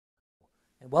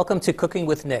And welcome to Cooking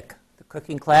with Nick, the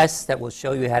cooking class that will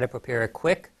show you how to prepare a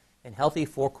quick and healthy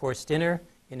 4-course dinner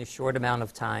in a short amount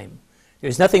of time.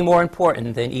 There's nothing more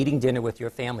important than eating dinner with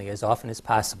your family as often as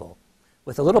possible.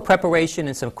 With a little preparation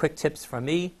and some quick tips from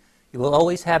me, you will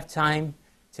always have time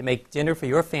to make dinner for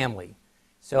your family.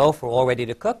 So if we're all ready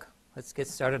to cook, let's get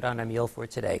started on our meal for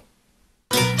today.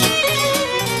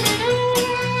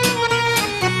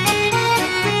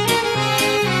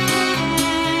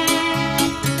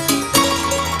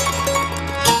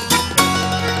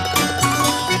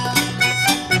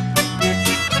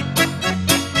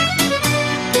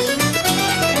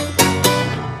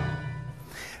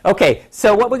 Okay,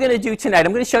 so what we're going to do tonight,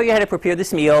 I'm going to show you how to prepare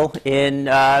this meal.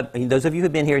 Those of you who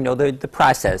have been here know the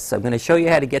process. So I'm going to show you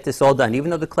how to get this all done. Even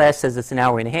though the class says it's an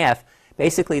hour and a half,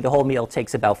 basically the whole meal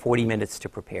takes about 40 minutes to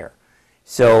prepare.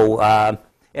 So, and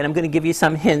I'm going to give you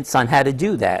some hints on how to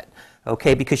do that,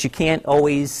 okay, because you can't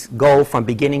always go from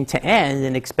beginning to end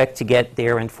and expect to get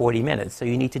there in 40 minutes. So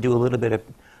you need to do a little bit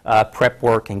of prep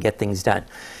work and get things done.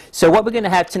 So what we're going to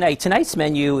have tonight, tonight's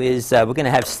menu is we're going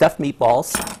to have stuffed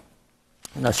meatballs.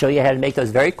 And I'll show you how to make those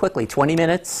very quickly. 20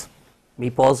 minutes,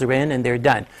 meatballs are in and they're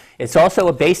done. It's also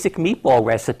a basic meatball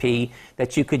recipe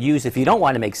that you could use if you don't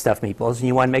want to make stuffed meatballs and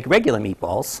you want to make regular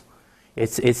meatballs.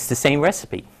 It's the same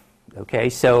recipe. Okay,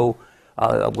 so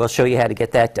we'll show you how to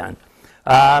get that done.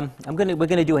 We're going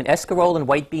to do an escarole and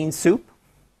white bean soup.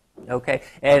 Okay,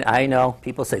 and I know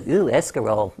people say, ooh,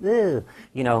 escarole, ooh,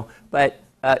 you know, but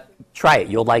try it,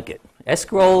 you'll like it.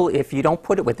 Escarole, if you don't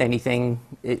put it with anything,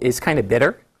 is kind of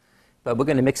bitter. But we're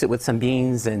going to mix it with some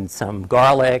beans and some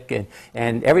garlic,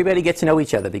 and everybody gets to know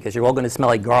each other because you're all going to smell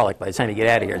like garlic by the time you get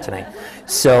out of here tonight.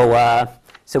 So,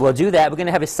 so we'll do that. We're going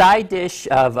to have a side dish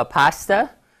of a pasta,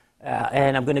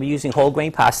 and I'm going to be using whole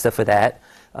grain pasta for that,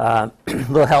 a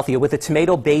little healthier, with a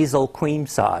tomato basil cream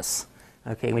sauce.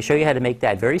 Okay, let me show you how to make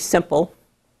that. Very simple.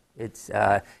 It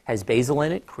has basil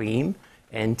in it, cream,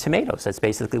 and tomatoes. That's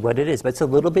basically what it is. But it's a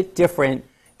little bit different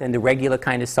than the regular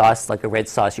kind of sauce, like a red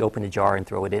sauce. You open a jar and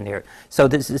throw it in there. So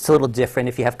it's a little different.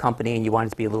 If you have company and you want it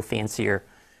to be a little fancier,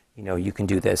 you know, you can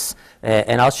do this.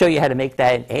 And I'll show you how to make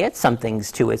that and add some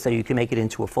things to it so you can make it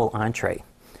into a full entree.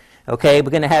 Okay, we're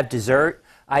going to have dessert.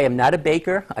 I am not a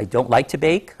baker. I don't like to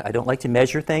bake. I don't like to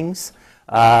measure things.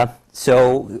 Every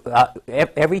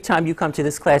time you come to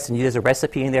this class and there's a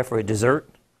recipe in there for a dessert,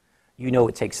 you know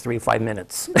it takes 3 or 5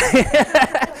 minutes.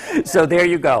 So there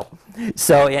you go.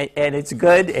 So, and it's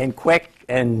good and quick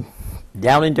and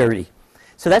down and dirty.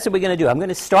 So that's what we're going to do. I'm going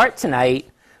to start tonight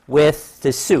with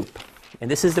the soup.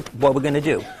 And this is what we're going to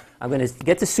do. I'm going to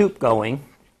get the soup going.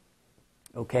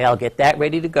 Okay, I'll get that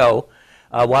ready to go.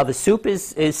 While the soup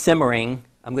is simmering,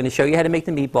 I'm going to show you how to make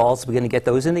the meatballs. We're going to get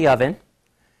those in the oven.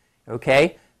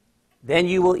 Okay, then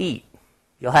you will eat.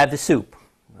 You'll have the soup.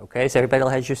 Okay, so everybody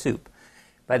will have your soup.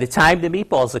 By the time the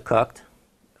meatballs are cooked,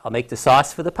 I'll make the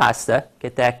sauce for the pasta,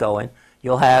 get that going.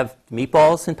 You'll have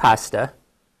meatballs and pasta,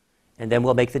 and then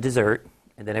we'll make the dessert,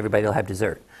 and then everybody will have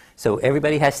dessert. So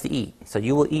everybody has to eat. So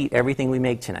you will eat everything we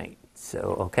make tonight. So,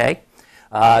 okay?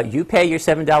 You pay your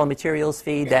 $7 materials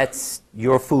fee. That's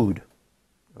your food.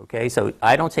 Okay? So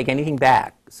I don't take anything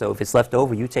back. So if it's left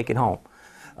over, you take it home.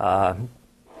 So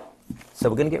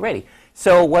we're going to get ready.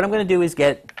 So what I'm going to do is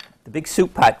get the big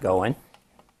soup pot going.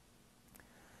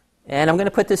 And I'm going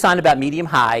to put this on about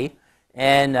medium-high.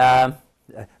 And I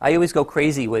always go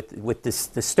crazy with the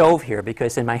stove here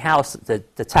because in my house, the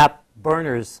top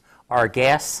burners are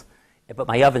gas, but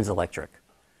my oven's electric.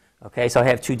 Okay, so I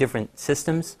have 2 different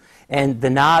systems. And the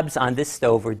knobs on this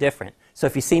stove are different. So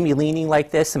if you see me leaning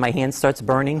like this and my hand starts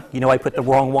burning, you know I put the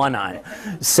wrong one on.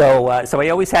 So, so I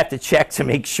always have to check to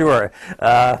make sure.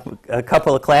 A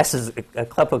couple of classes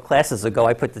ago,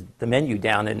 I put the menu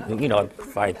down and, you know,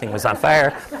 the thing was on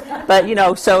fire. But, you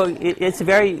know, so it's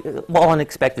very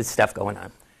unexpected stuff going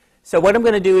on. So what I'm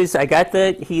going to do is I got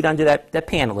the heat under that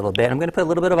pan a little bit. I'm going to put a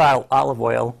little bit of olive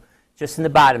oil just in the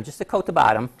bottom, just to coat the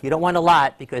bottom. You don't want a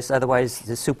lot because otherwise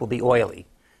the soup will be oily.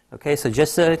 Okay, so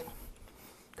just a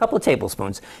couple of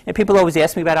tablespoons. And people always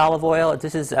ask me about olive oil.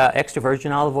 This is extra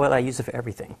virgin olive oil. I use it for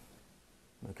everything.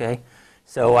 Okay?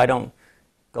 So I don't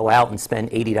go out and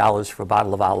spend $80 for a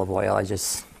bottle of olive oil. I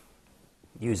just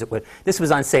use it with. This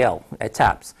was on sale at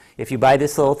Tops. If you buy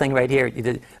this little thing right here,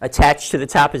 attached to the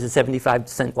top is a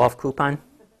 75% off coupon.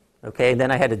 Okay? And then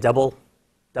I had a double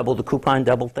the coupon,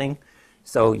 double thing.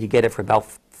 So you get it for about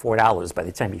 $4 by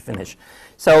the time you finish.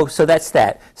 So that's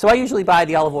that. So I usually buy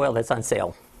the olive oil that's on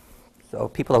sale. So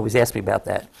people always ask me about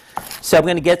that. So I'm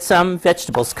going to get some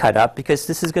vegetables cut up because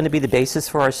this is going to be the basis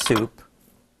for our soup.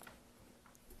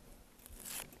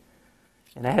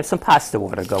 And I have some pasta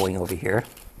water going over here.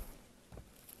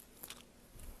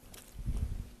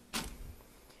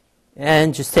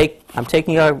 And just I'm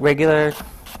taking a regular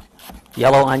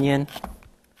yellow onion.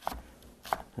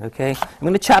 Okay, I'm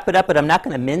going to chop it up, but I'm not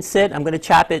going to mince it. I'm going to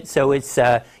chop it so it's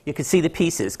you can see the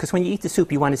pieces. Because when you eat the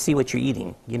soup, you want to see what you're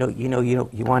eating. You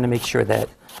want to make sure that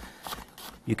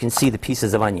you can see the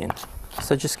pieces of onion.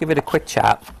 So just give it a quick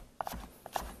chop.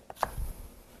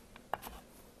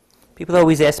 People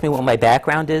always ask me what my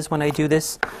background is when I do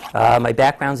this. My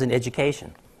background's in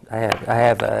education. I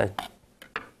have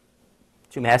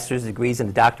 2 master's degrees and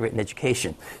a doctorate in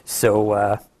education.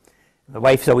 So. My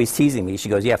wife's always teasing me. She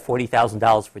goes, "You have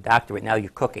 $40,000 for a doctorate. Now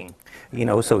you're cooking."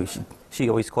 So she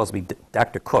always calls me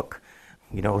Dr. Cook.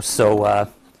 So,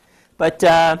 but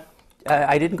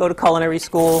I didn't go to culinary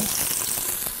school.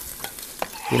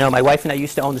 My wife and I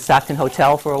used to own the Stockton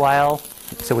Hotel for a while,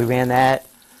 so we ran that.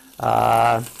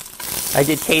 I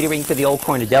did catering for the Old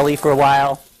Corner Deli for a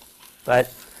while,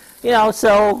 but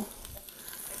so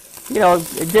I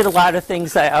did a lot of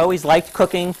things. I always liked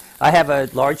cooking. I have a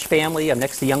large family. I'm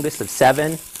next to the youngest of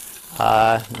 7.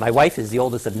 My wife is the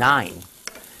oldest of 9.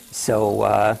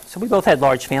 So we both had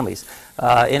large families.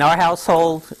 In our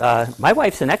household, my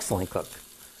wife's an excellent cook,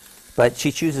 but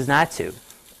she chooses not to.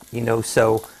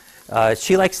 So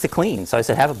she likes to clean. So I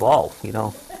said, have a ball.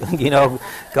 Go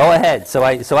ahead. So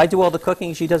I do all the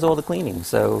cooking. She does all the cleaning.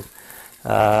 So,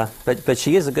 but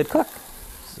she is a good cook.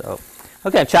 So,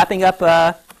 okay, I'm chopping up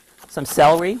some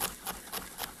celery.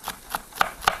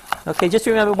 Okay, just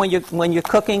remember when you're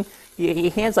cooking, your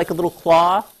hand's like a little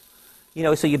claw,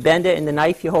 so you bend it, and the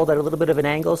knife you hold at a little bit of an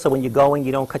angle, so when you're going,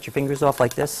 you don't cut your fingers off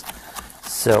like this.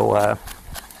 So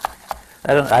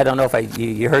I don't know if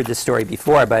you heard this story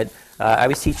before, but I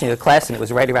was teaching a class, and it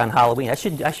was right around Halloween. I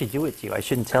should do it to you. I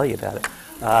shouldn't tell you about it.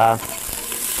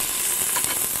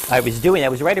 I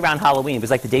was right around Halloween. It was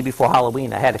like the day before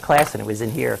Halloween. I had a class, and it was in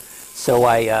here. So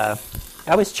I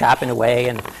was chopping away,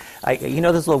 and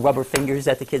those little rubber fingers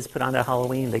that the kids put on at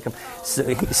Halloween. They come.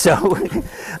 So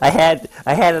I had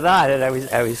it on, and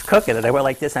I was cooking, and I went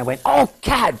like this, and I went, "Oh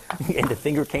God!" and the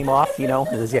finger came off.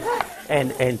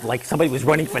 And like somebody was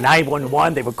running for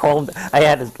 911. They were calling. I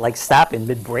had to like stop in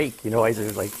mid break. I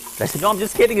said, "No, I'm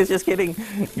just kidding. It's just kidding."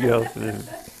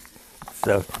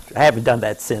 So I haven't done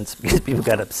that since because people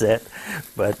got upset,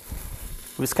 but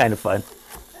it was kind of fun.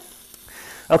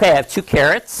 Okay, I have 2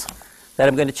 carrots that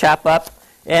I'm going to chop up.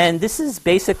 And this is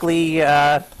basically, you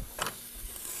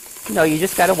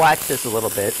just got to watch this a little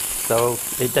bit so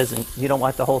you don't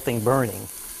want the whole thing burning.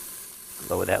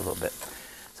 Lower that a little bit.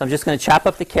 So I'm just going to chop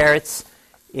up the carrots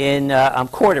I'm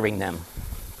quartering them,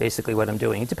 basically what I'm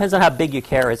doing. It depends on how big your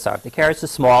carrots are. If the carrots are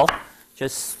small,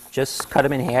 just cut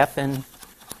them in half and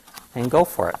go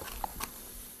for it.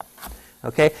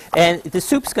 Okay, and the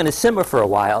soup's going to simmer for a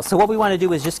while. So what we want to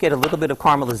do is just get a little bit of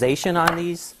caramelization on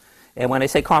these. And when I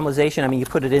say caramelization, I mean you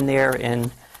put it in there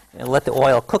and let the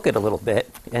oil cook it a little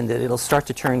bit, and it'll start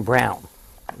to turn brown.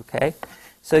 Okay,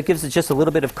 so it gives it just a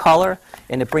little bit of color,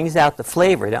 and it brings out the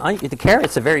flavor. The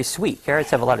carrots are very sweet. Carrots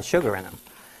have a lot of sugar in them,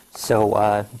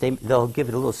 so they'll give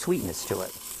it a little sweetness to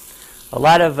it. A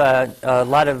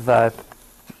lot of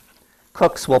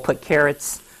cooks will put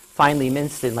carrots finely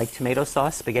minced in like tomato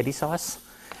sauce, spaghetti sauce,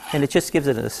 and it just gives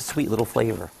it a sweet little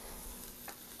flavor.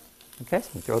 Okay, so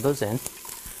we throw those in.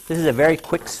 This is a very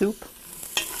quick soup.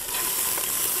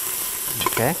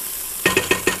 Okay.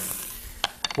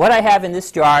 What I have in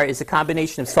this jar is a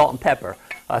combination of salt and pepper.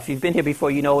 If you've been here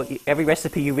before, every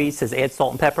recipe you read says add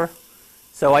salt and pepper.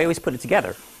 So I always put it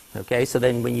together. Okay, so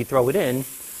then when you throw it in,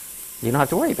 you don't have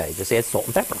to worry about it. Just add salt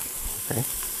and pepper. Okay.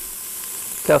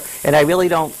 So, and I really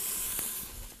don't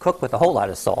cook with a whole lot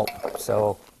of salt.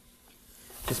 So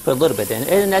just put a little bit in,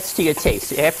 and that's to your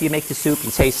taste. After you make the soup,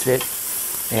 you taste it,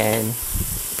 and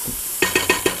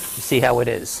see how it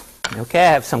is. Okay,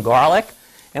 I have some garlic,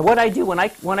 and what I do when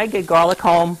I get garlic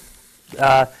home,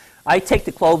 I take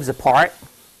the cloves apart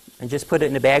and just put it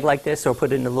in a bag like this, or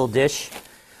put it in a little dish,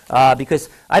 because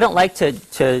I don't like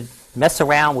to mess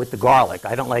around with the garlic.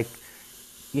 I don't like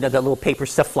that little paper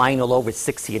stuff flying all over. It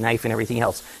sticks to your knife and everything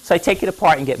else. So I take it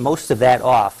apart and get most of that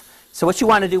off. So what you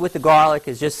want to do with the garlic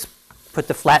is just put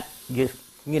the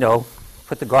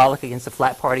put the garlic against the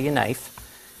flat part of your knife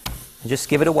and just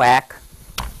give it a whack.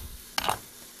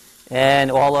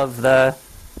 And all of the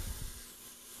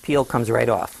peel comes right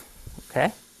off.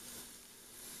 Okay?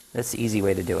 That's the easy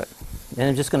way to do it. And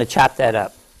I'm just going to chop that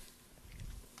up.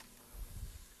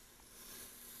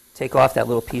 Take off that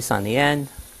little piece on the end.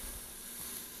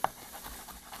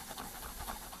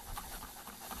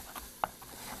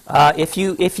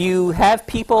 If you have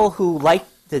people who like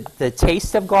the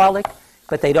taste of garlic,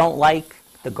 but they don't like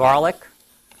the garlic,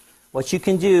 what you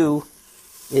can do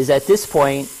is at this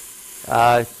point,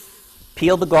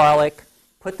 peel the garlic,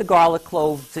 put the garlic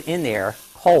cloves in there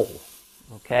whole,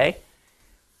 okay?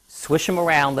 Swish them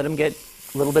around, let them get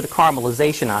a little bit of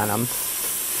caramelization on them,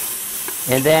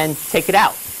 and then take it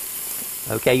out.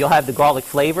 Okay, you'll have the garlic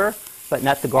flavor, but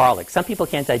not the garlic. Some people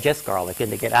can't digest garlic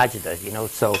and they get agita, you know,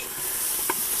 so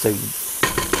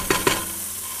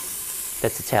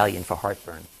that's Italian for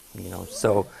heartburn, you know,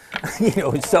 so,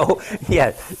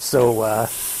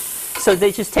 so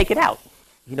they just take it out,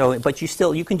 you know, but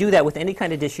you can do that with any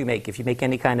kind of dish you make. If you make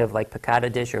any kind of like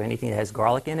piccata dish or anything that has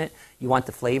garlic in it, you want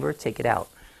the flavor, take it out.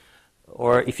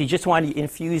 Or if you just want to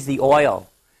infuse the oil,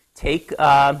 take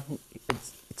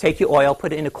your oil,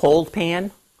 put it in a cold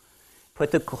pan,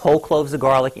 put the whole cloves of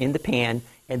garlic in the pan,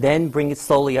 and then bring it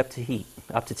slowly up to heat,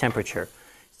 up to temperature.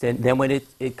 Then when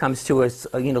it comes to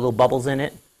little bubbles in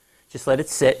it, just let it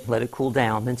sit, let it cool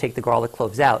down, then take the garlic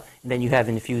cloves out, and then you have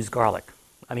infused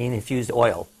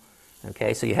oil.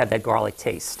 Okay, so you have that garlic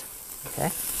taste. Okay,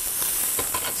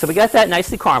 so we got that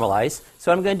nicely caramelized.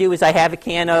 So what I'm going to do is I have a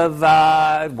can of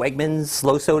Wegmans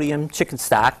low sodium chicken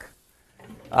stock.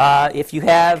 If you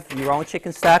have your own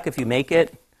chicken stock, if you make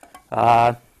it,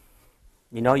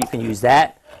 you can use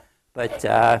that. But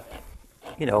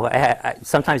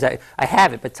sometimes I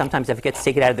have it, but sometimes I forget to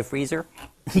take it out of the freezer.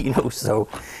 So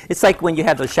it's like when you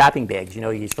have those shopping bags.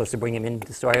 You're supposed to bring them into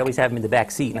the store. I always have them in the back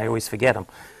seat, and I always forget them.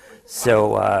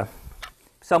 So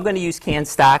I'm going to use canned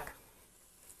stock.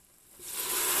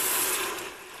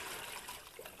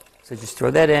 So just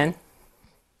throw that in.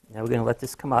 Now we're going to let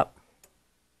this come up.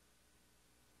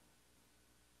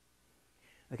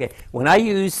 Okay, when I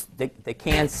use the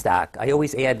canned stock, I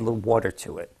always add a little water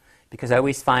to it because I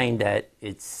always find that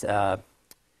it's,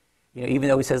 even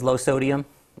though it says low sodium,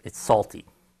 it's salty.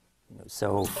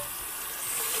 So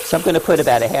I'm going to put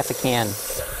about a half a can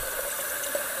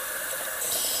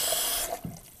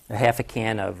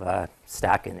of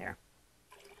stock in there.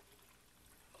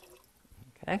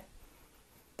 Okay.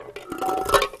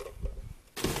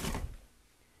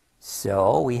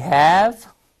 So we have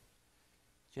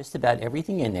just about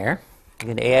everything in there. I'm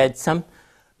going to add some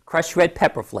crushed red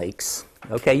pepper flakes.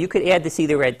 Okay, you could add this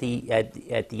either at the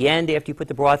end after you put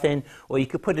the broth in, or you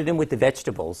could put it in with the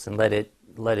vegetables and let it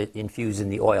infuse in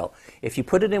the oil. If you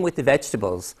put it in with the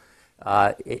vegetables,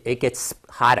 it gets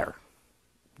hotter.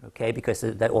 Okay, because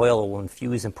that oil will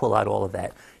infuse and pull out all of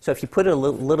that. So if you put a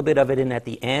little bit of it in at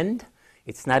the end,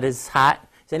 it's not as hot.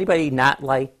 Does anybody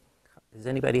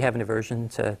have an aversion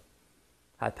to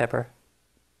hot pepper?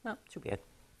 No, too bad.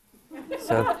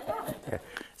 So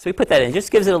we put that in.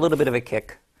 Just gives it a little bit of a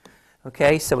kick.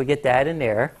 Okay, so we get that in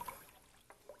there.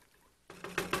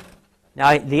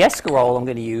 Now the escarole I'm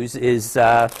going to use is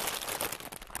right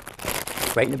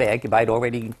in the bag. You buy it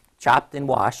already chopped and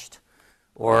washed,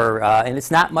 and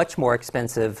it's not much more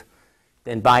expensive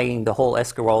than buying the whole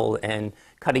escarole and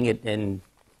cutting it and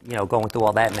going through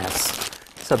all that mess.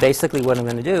 So basically, what I'm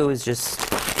going to do is just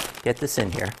get this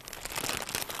in here.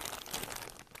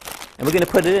 And we're going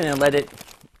to put it in and let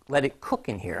it cook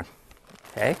in here,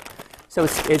 okay? So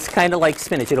it's kind of like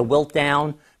spinach. It'll wilt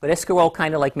down, but escarole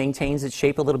kind of like maintains its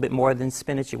shape a little bit more than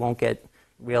spinach. It won't get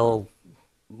real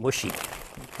mushy,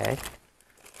 okay?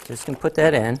 Just going to put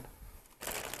that in.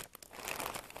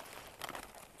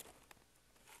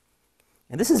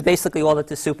 And this is basically all that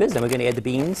the soup is. Then we're going to add the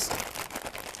beans,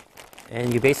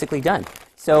 and you're basically done.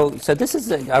 So this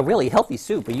is a really healthy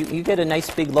soup. You get a nice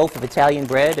big loaf of Italian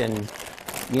bread and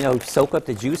soak up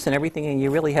the juice and everything, and you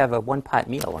really have a one-pot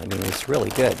meal. I mean, it's really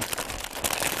good.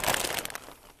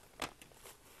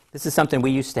 This is something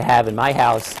we used to have in my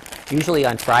house, usually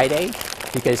on Friday,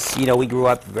 because, we grew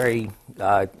up very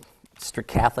strict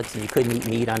Catholics, and you couldn't eat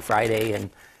meat on Friday, and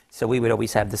so we would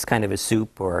always have this kind of a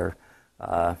soup or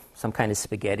some kind of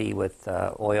spaghetti with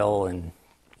oil and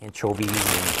anchovies.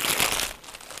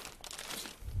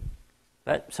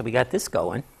 So we got this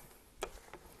going.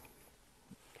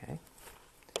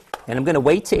 And I'm going to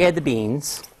wait to add the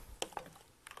beans.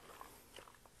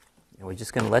 And we're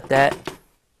just going to let that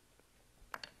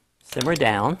simmer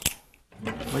down.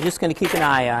 We're just going to keep an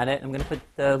eye on it. I'm going to put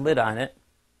the lid on it.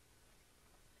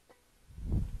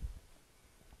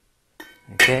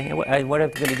 Okay, and what I'm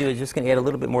going to do is just going to add a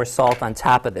little bit more salt on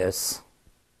top of this.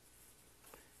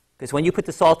 Because when you put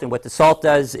the salt in, what the salt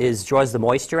does is draws the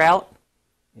moisture out.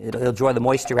 It'll draw the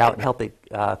moisture out and help it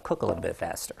cook a little bit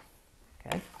faster.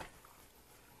 Okay.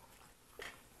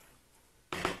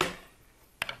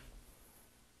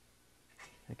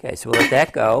 Okay, so we'll let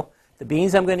that go. The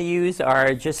beans I'm going to use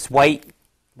are just white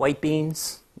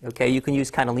beans. Okay, you can use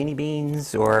cannellini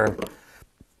beans or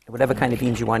whatever kind of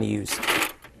beans you want to use.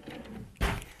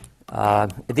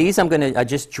 These I'm going to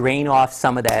just drain off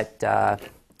some of that,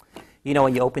 you know,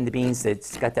 when you open the beans,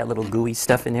 it's got that little gooey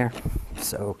stuff in there.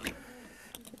 So,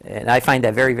 and I find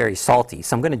that very, very salty.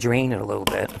 So I'm going to drain it a little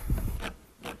bit.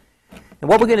 And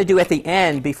what we're going to do at the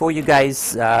end, before you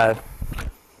guys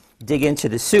dig into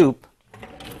the soup,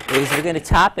 is we're going to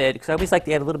top it, because I always like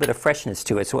to add a little bit of freshness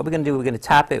to it. So what we're going to do, we're going to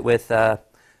top it with a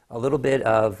little bit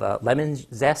of lemon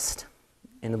zest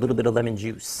and a little bit of lemon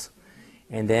juice.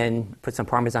 And then put some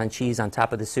Parmesan cheese on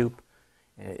top of the soup.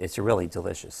 It's really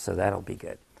delicious, so that'll be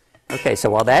good. Okay, so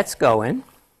while that's going,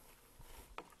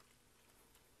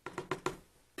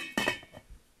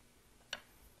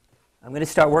 I'm going to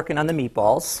start working on the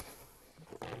meatballs.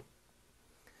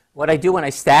 What I do when I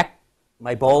stack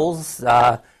my bowls,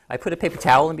 I put a paper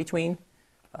towel in between.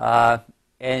 And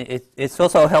it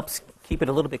also helps keep it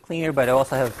a little bit cleaner, but I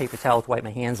also have a paper towel to wipe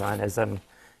my hands on as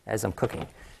I'm cooking.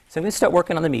 So I'm going to start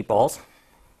working on the meatballs.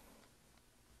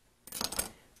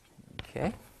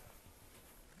 Okay.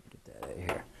 Get that out of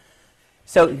here.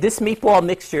 So this meatball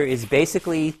mixture is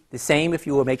basically the same if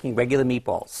you were making regular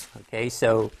meatballs. Okay,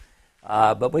 so,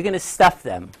 but we're going to stuff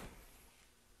them.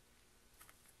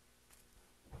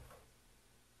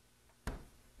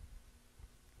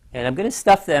 And I'm going to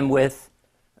stuff them with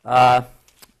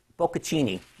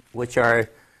bocconcini, which are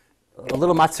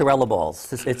little mozzarella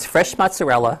balls. It's fresh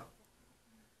mozzarella,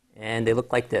 and they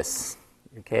look like this.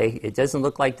 Okay, it doesn't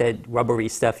look like that rubbery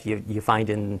stuff you find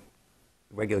in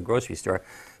a regular grocery store,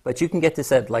 but you can get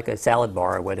this at like a salad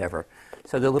bar or whatever.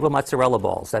 So they're little mozzarella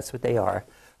balls. That's what they are.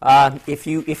 If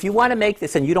you want to make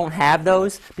this and you don't have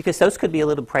those, because those could be a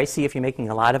little pricey if you're making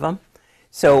a lot of them.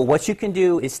 So what you can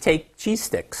do is take cheese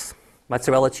sticks,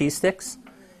 mozzarella cheese sticks,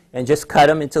 and just cut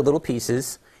them into little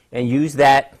pieces and use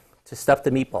that to stuff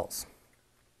the meatballs.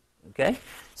 Okay,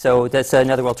 so that's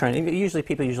another alternative.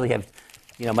 People usually have,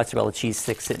 you know, mozzarella cheese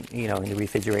sticks in, you know, in the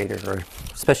refrigerator, or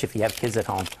especially if you have kids at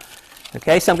home.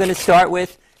 Okay, so I'm going to start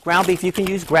with ground beef. You can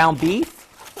use ground beef,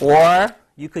 or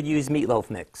you could use meatloaf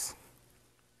mix.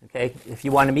 Okay, if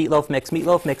you want a meatloaf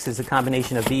mix is a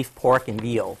combination of beef, pork, and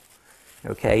veal.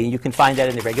 Okay, and you can find that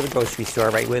in the regular grocery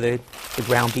store, right where the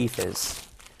ground beef is.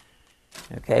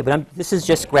 Okay, but this is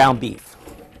just ground beef.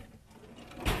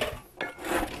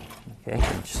 Okay,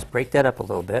 just break that up a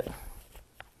little bit.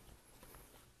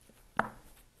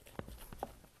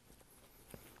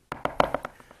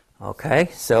 Okay,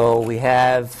 so we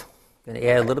have, going to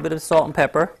add a little bit of salt and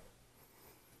pepper.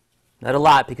 Not a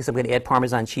lot, because I'm going to add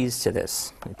Parmesan cheese to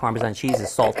this. And Parmesan cheese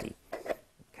is salty.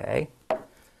 Okay.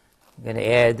 I'm going to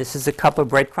add, this is a cup of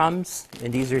breadcrumbs,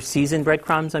 and these are seasoned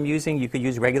breadcrumbs I'm using. You could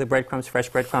use regular breadcrumbs, fresh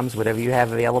breadcrumbs, whatever you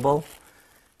have available.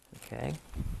 Okay.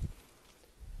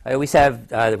 I always have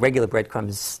the regular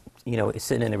breadcrumbs, you know,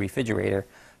 sitting in the refrigerator.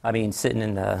 I mean, sitting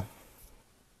in the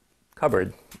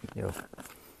cupboard, you know.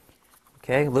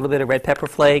 Okay, a little bit of red pepper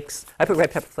flakes. I put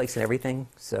red pepper flakes in everything,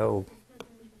 so,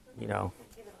 you know.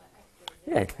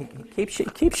 Yeah, it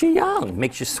keeps you young,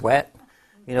 makes you sweat.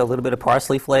 You know, a little bit of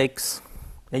parsley flakes.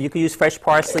 And you can use fresh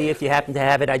parsley if you happen to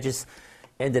have it. I just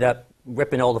ended up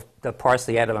ripping all the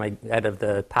parsley out of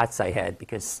the pots I had,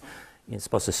 because it's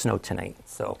supposed to snow tonight.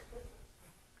 So,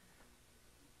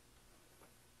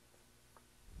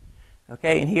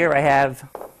 okay, and here I have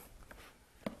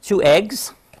 2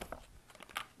 eggs.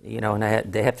 You know,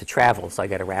 and they have to travel, so I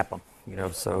got to wrap them. You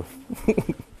know, so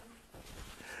you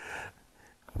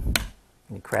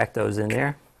crack those in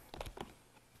there.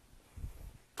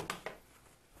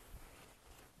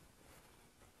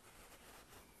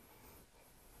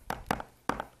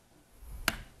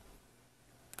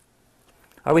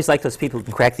 I always like those people who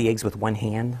can crack the eggs with one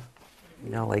hand. You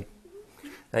know, like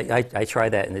I try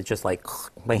that, and it's just like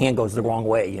my hand goes the wrong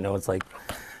way. You know, it's like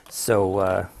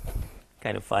so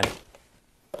kind of fun.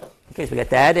 Okay, so we got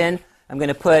that in. I'm going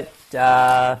to put,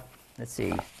 let's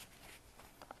see,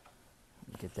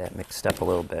 get that mixed up a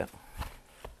little bit.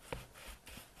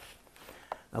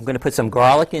 I'm going to put some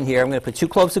garlic in here. I'm going to put 2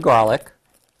 cloves of garlic.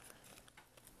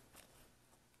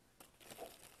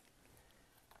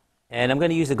 And I'm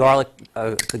going to use the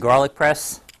garlic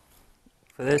press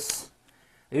for this.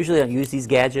 I usually don't use these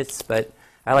gadgets, but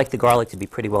I like the garlic to be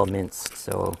pretty well minced.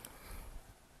 So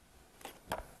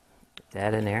get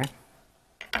that in there.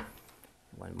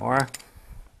 One more.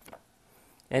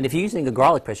 And if you're using a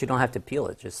garlic press, you don't have to peel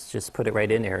it. Just put it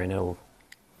right in there, and it'll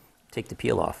take the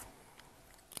peel off.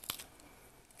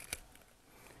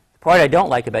 The part I don't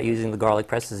like about using the garlic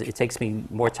press is it takes me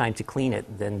more time to clean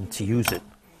it than to use it.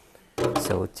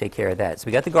 So take care of that. So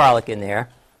we got the garlic in there.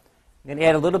 I'm going to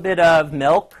add a little bit of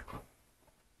milk.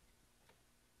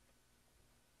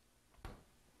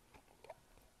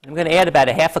 I'm going to add about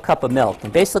a half a cup of milk.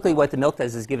 And basically what the milk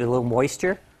does is give it a little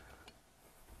moisture,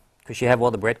 because you have all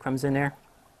the breadcrumbs in there.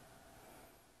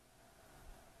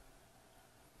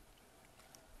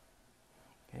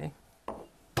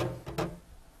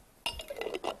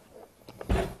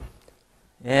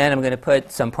 And I'm going to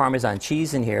put some Parmesan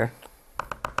cheese in here.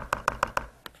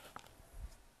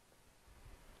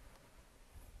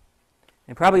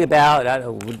 And probably about, I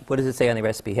don't know, what does it say on the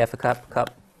recipe? Half a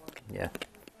cup? Yeah.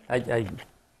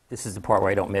 This is the part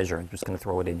where I don't measure. I'm just going to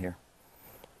throw it in here.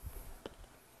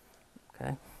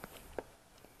 Okay.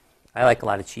 I like a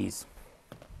lot of cheese.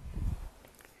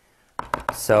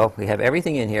 So we have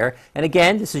everything in here. And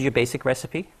again, this is your basic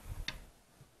recipe.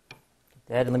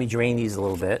 Let me drain these a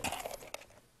little bit.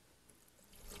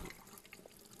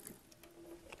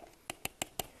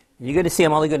 You're going to see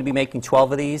I'm only going to be making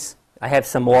 12 of these. I have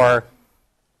some more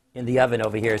in the oven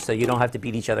over here, so you don't have to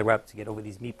beat each other up to get over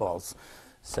these meatballs.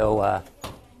 So,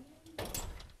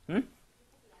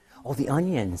 Oh, the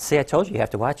onion. See, I told you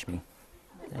have to watch me.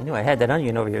 I knew I had that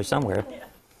onion over here somewhere.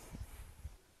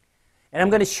 And I'm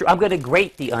going to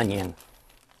grate the onion.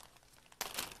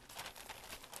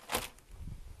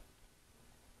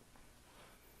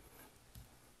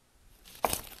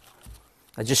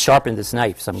 I just sharpened this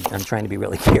knife, so I'm trying to be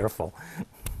really careful.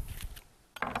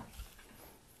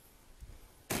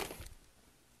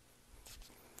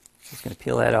 Just going to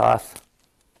peel that off.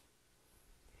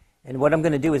 And what I'm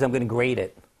going to do is I'm going to grate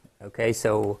it. Okay,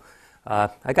 so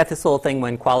I got this little thing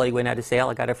when Quality went out of sale.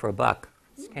 I got it for $1.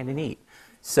 It's kind of neat.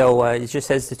 So it just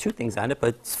has the 2 things on it, but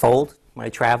it's fold. When I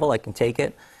travel, I can take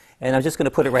it. And I'm just going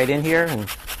to put it right in here. And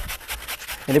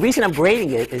the reason I'm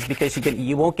grating it is because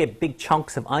you won't get big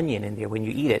chunks of onion in there when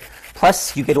you eat it.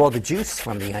 Plus, you get all the juice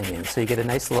from the onion, so you get a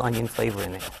nice little onion flavor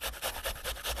in there.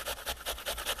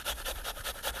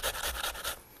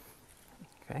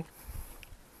 Okay.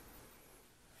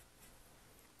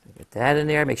 Get that in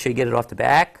there. Make sure you get it off the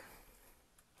back.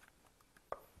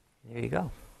 There you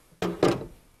go.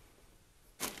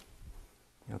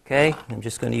 Okay, I'm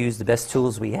just going to use the best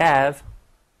tools we have.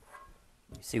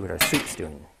 See what our soup's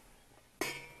doing.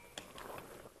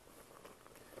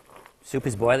 Soup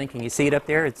is boiling. Can you see it up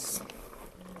there? It's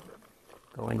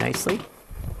going nicely.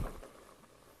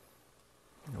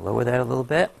 Lower that a little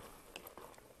bit.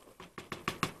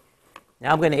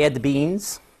 Now I'm going to add the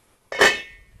beans.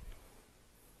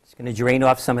 Just going to drain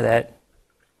off some of that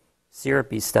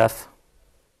syrupy stuff.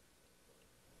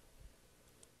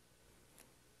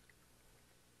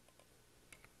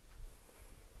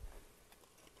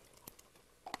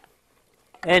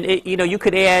 And you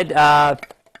could add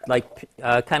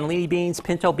cannellini beans,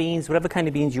 pinto beans, whatever kind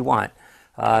of beans you want.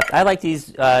 I like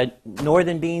these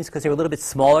northern beans because they're a little bit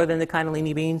smaller than the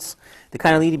cannellini beans. The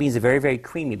cannellini beans are very, very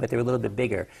creamy, but they're a little bit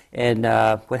bigger. And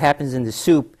what happens in the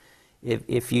soup,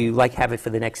 if you have it for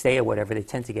the next day or whatever, they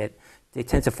tend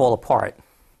to fall apart.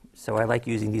 So I like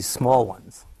using these small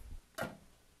ones.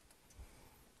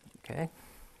 Okay.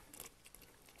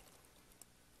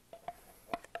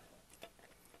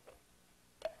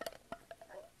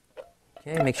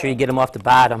 Okay, make sure you get them off the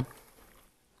bottom.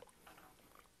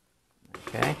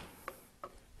 Okay.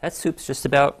 That soup's just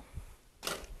about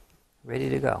ready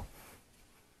to go.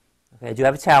 Okay, I do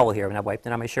have a towel here, and I wiped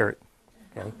it on my shirt.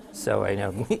 Okay, so I know.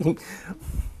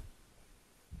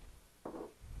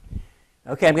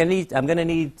 Okay, I'm gonna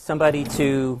need somebody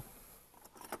to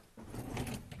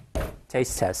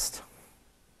taste test.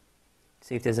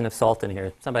 See if there's enough salt in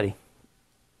here. Somebody.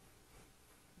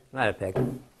 Not a pig.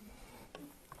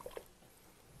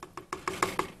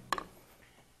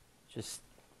 Just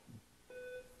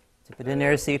dip it in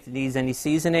there, see if it needs any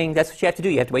seasoning. That's what you have to do.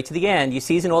 You have to wait to the end. You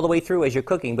season all the way through as you're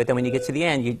cooking, but then when you get to the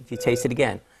end, you taste it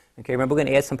again. Okay, remember we're going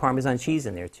to add some Parmesan cheese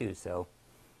in there too. So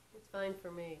it's fine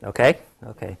for me. Okay?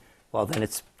 Okay. Well, then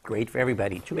it's great for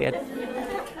everybody. Too bad.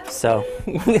 So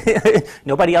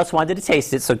nobody else wanted to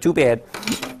taste it, so too bad.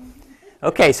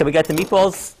 Okay, so we got the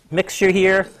meatballs mixture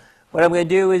here. What I'm going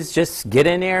to do is just get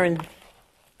in there and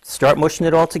start mushing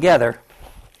it all together.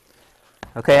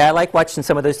 Okay, I like watching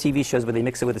some of those TV shows where they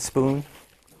mix it with a spoon.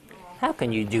 How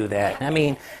can you do that? I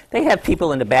mean, they have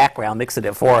people in the background mixing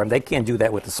it for them. They can't do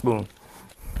that with a spoon.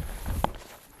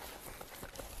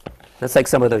 That's like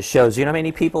some of those shows. You know how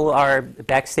many people are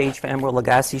backstage for Emeril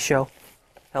Lagasse's show?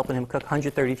 Helping him cook?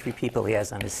 133 people he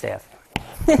has on his staff.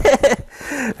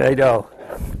 I know.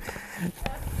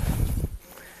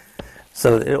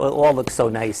 So it all looks so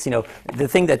nice. You know, the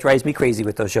thing that drives me crazy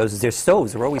with those shows is their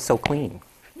stoves are always so clean.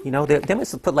 You know, they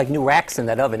must put like new racks in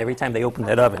that oven every time they open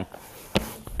that oven.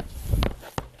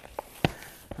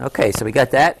 Okay, so we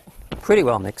got that pretty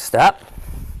well mixed up.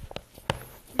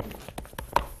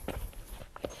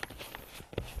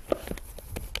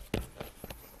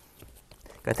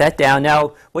 Got that down.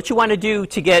 Now, what you want to do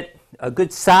to get a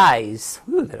good size,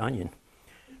 ooh, that onion,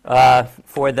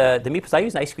 for the meatballs, I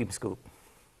use an ice cream scoop.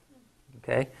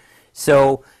 Okay,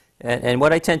 so, and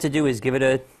what I tend to do is give it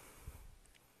a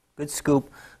good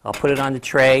scoop. I'll put it on the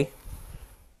tray.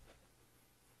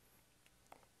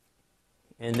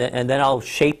 And then I'll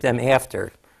shape them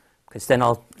after, because then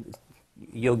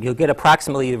you'll get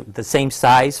approximately the same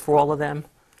size for all of them.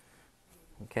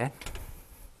 Okay.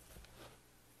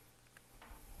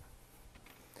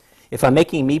 If I'm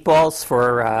making meatballs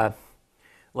for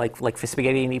like for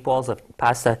spaghetti and meatballs of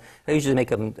pasta, I usually make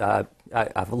them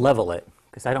I level it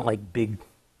because I don't like big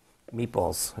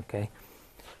meatballs. Okay.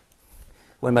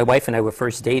 When my wife and I were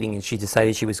first dating, and she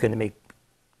decided she was going to make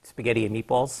spaghetti and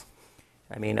meatballs.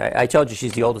 I mean, I told you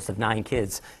she's the oldest of 9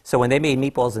 kids. So when they made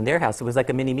meatballs in their house, it was like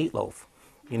a mini meatloaf.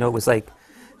 You know, it was like,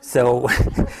 so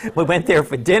we went there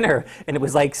for dinner, and it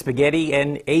was like spaghetti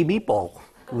and a meatball.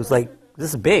 It was like, this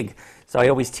is big. So I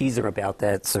always tease her about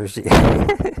that. So she,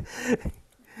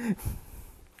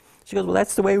 she goes, well,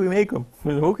 that's the way we make them. I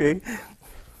said, okay.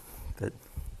 But,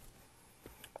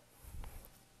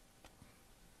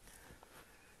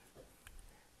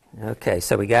 okay,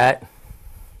 so we got...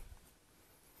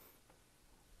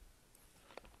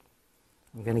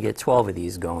 I'm going to get 12 of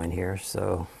these going here,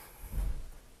 so,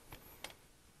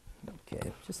 okay,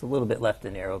 just a little bit left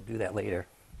in there. I'll do that later.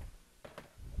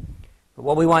 But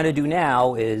what we want to do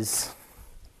now is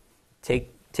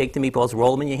take the meatballs,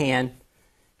 roll them in your hand,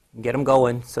 and get them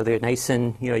going so they're nice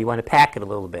and, you want to pack it a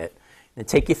little bit. Then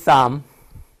take your thumb,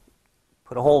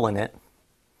 put a hole in it,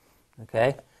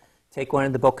 okay? Take one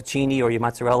of the bocconcini or your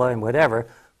mozzarella and whatever,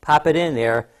 pop it in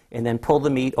there, and then pull the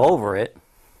meat over it.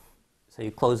 So you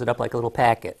close it up like a little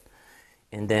packet,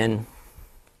 and then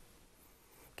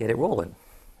get it rolling,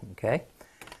 okay?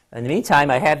 In the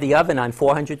meantime, I have the oven on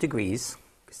 400 degrees,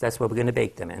 because that's what we're going to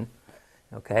bake them in,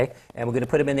 okay? And we're going to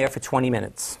put them in there for 20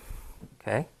 minutes,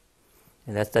 okay?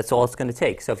 And that's all it's going to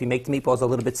take. So if you make the meatballs a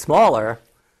little bit smaller,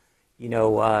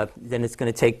 then it's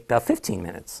going to take about 15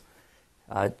 minutes.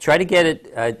 Try to get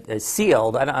it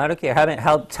sealed. I don't care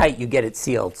how tight you get it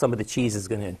sealed. Some of the cheese is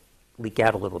going to leak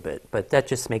out a little bit, but that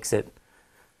just makes it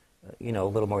a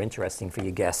little more interesting for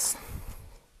your guests.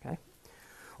 Okay.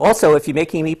 Also, if you're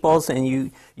making meatballs and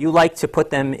you like to put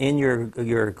them in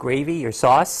your gravy, your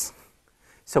sauce,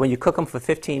 so when you cook them for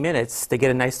 15 minutes, they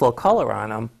get a nice little color on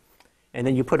them, and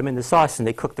then you put them in the sauce and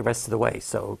they cook the rest of the way.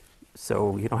 So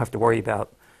you don't have to worry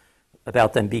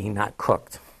about them being not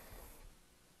cooked.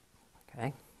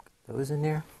 Okay, put those in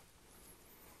there.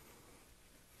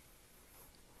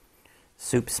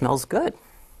 Soup smells good.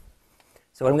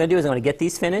 So what I'm going to do is I'm going to get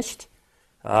these finished.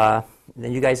 Then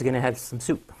you guys are going to have some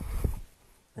soup.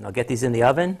 And I'll get these in the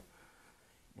oven.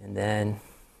 And then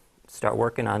start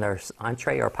working on our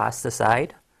entree, our pasta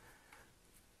side.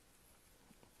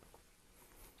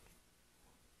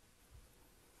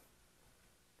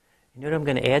 You know what I'm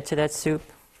going to add to that soup?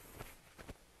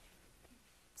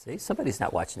 See, somebody's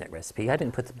not watching that recipe. I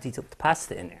didn't put the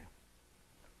pasta in there.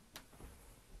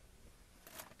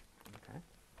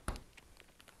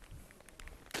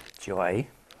 Joy,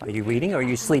 are you reading or are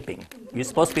you sleeping? You're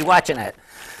supposed to be watching it.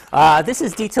 This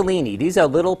is ditalini. These are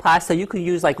little pasta. You can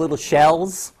use like little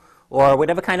shells or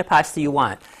whatever kind of pasta you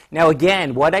want. Now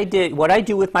again, what I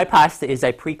do with my pasta is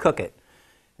I pre-cook it.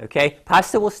 Okay,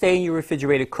 pasta will stay in your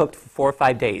refrigerator cooked for 4 or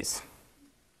 5 days.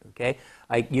 Okay,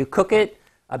 you cook it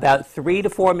about 3 to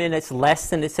 4 minutes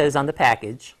less than it says on the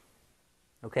package.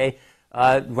 Okay,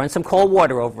 run some cold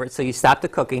water over it so you stop the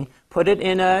cooking. Put it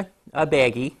in a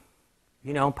baggie.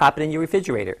 Pop it in your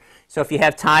refrigerator. So if you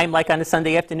have time, like on a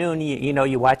Sunday afternoon,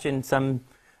 you're watching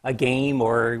a game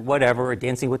or whatever, or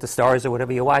Dancing with the Stars or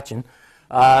whatever you're watching,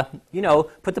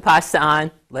 put the pasta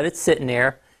on, let it sit in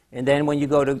there, and then when you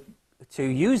go to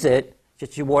use it,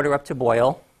 get your water up to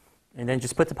boil, and then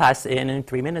just put the pasta in, and in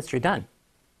 3 minutes you're done.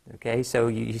 Okay, so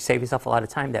you save yourself a lot of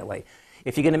time that way.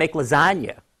 If you're going to make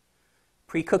lasagna,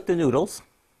 pre-cook the noodles.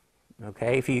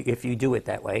 Okay, if you do it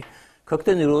that way, cook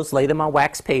the noodles, lay them on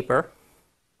wax paper.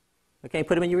 Okay,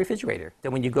 put them in your refrigerator.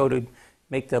 Then when you go to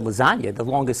make the lasagna, the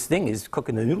longest thing is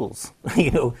cooking the noodles.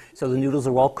 So the noodles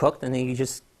are all cooked, and then you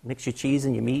just mix your cheese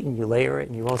and your meat, and you layer it,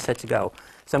 and you're all set to go.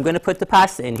 So I'm going to put the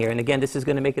pasta in here, and again, this is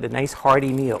going to make it a nice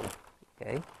hearty meal.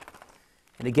 Okay,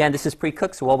 and again, this is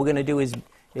pre-cooked, so all we're going to do is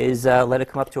let it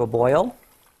come up to a boil.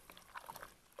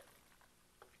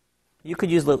 You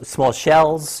could use little, small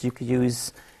shells. You could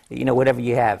use, whatever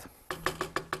you have.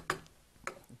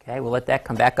 Okay, we'll let that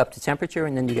come back up to temperature,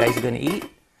 and then you guys are going to eat.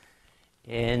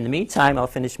 In the meantime, I'll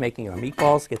finish making our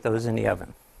meatballs, get those in the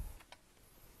oven.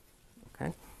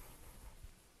 Okay.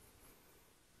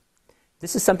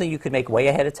 This is something you could make way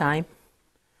ahead of time.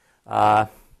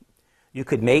 You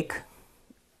could make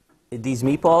these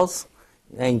meatballs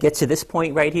and get to this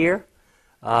point right here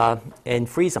and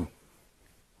freeze them.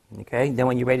 Okay, then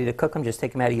when you're ready to cook them, just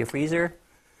take them out of your freezer,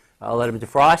 I'll let them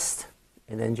defrost,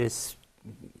 and then just,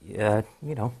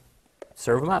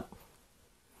 serve them up.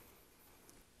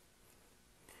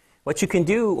 What you can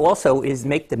do also is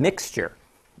make the mixture.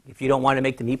 If you don't want to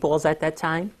make the meatballs at that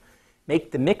time,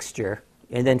 make the mixture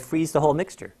and then freeze the whole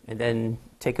mixture. And then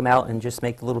take them out and just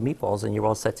make the little meatballs and you're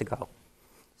all set to go.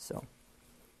 So.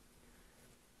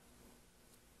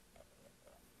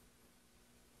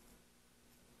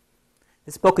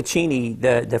 This bocconcini,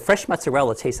 the fresh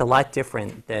mozzarella tastes a lot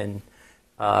different than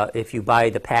if you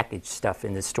buy the packaged stuff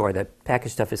in the store. The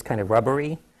packaged stuff is kind of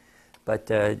rubbery.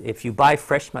 But if you buy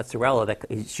fresh mozzarella,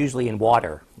 it's usually in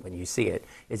water when you see it.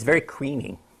 It's very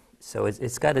creamy. So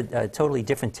it's got a totally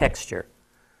different texture.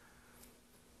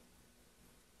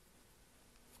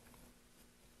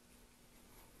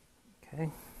 Okay.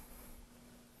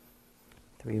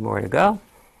 3 more to go.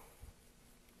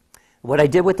 What I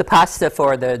did with the pasta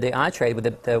for the entree, with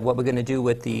what we're going to do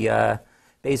with the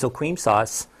basil cream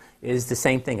sauce, is the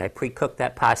same thing. I pre-cooked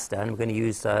that pasta, and I'm going to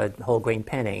use whole grain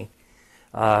penne.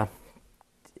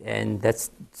 And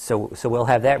that's so we'll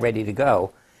have that ready to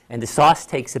go. And the sauce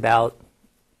takes about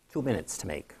 2 minutes to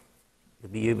make.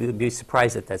 You'll be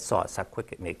surprised at that sauce, how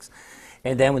quick it makes.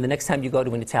 And then when the next time you go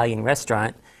to an Italian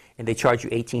restaurant and they charge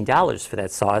you $18 for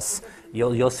that sauce,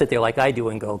 you'll sit there like I do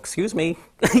and go, "Excuse me,"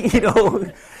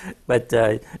 But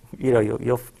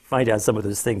you'll find out some of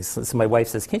those things. So my wife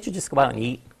says, "Can't you just go out and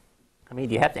eat? I mean,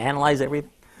 do you have to analyze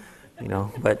everything?"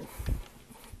 But.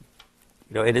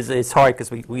 It's hard because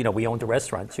we own the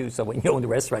restaurant too. So when you own the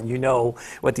restaurant, you know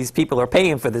what these people are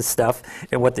paying for this stuff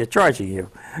and what they're charging you.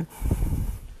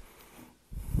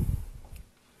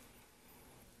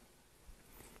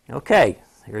 Okay,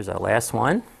 here's our last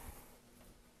one.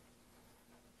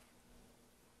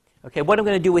 Okay, what I'm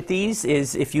going to do with these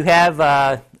is if you have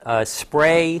a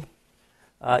spray,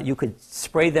 you could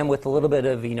spray them with a little bit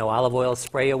of olive oil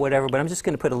spray or whatever. But I'm just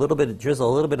going to put drizzle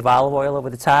a little bit of olive oil over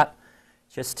the top,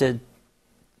 just to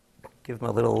give them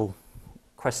a little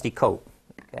crusty coat,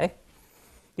 okay?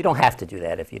 You don't have to do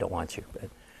that if you don't want to. But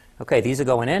okay, these are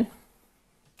going in.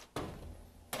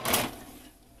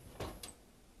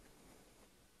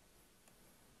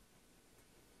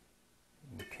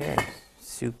 Okay,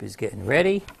 soup is getting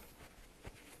ready.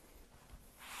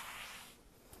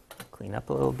 Clean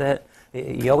up a little bit.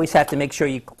 You always have to make sure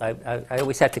I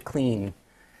always have to clean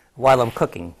while I'm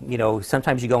cooking.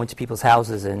 Sometimes you go into people's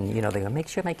houses and, they go, "Make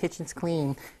sure my kitchen's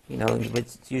clean."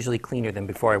 It's usually cleaner than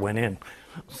before I went in.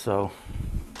 So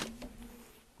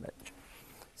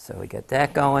we get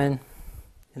that going.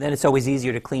 And then it's always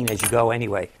easier to clean as you go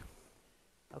anyway.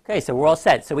 Okay, so we're all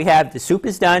set. So we have the soup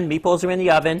is done, meatballs are in the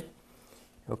oven.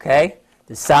 Okay,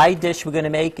 the side dish we're going to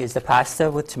make is the pasta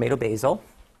with tomato basil.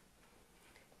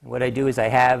 And what I do is I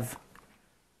have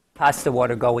pasta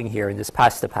water going here in this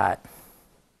pasta pot.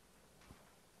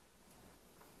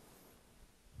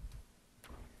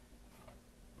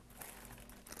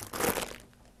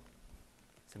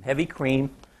 Heavy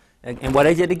cream. And what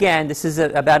I did again, this is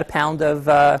about a pound of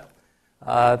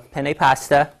penne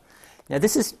pasta. Now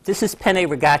this is penne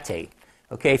rigate.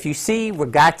 Okay, if you see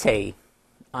rigate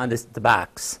on the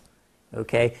box,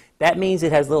 okay, that means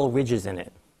it has little ridges in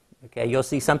it. Okay, you'll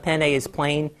see some penne is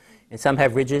plain and some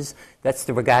have ridges. That's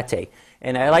the rigate.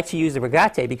 And I like to use the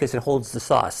rigate because it holds the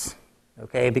sauce.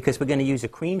 Okay, because we're going to use a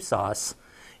cream sauce.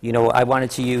 I wanted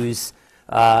to use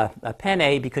a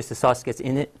penne because the sauce gets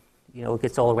in it. It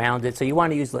gets all around it. So you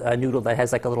want to use a noodle that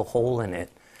has like a little hole in it.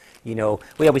 We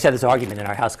always have this argument in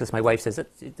our house because my wife says,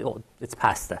 it's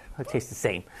pasta. It tastes the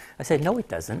same. I said, "No, it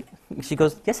doesn't." She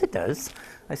goes, "Yes, it does."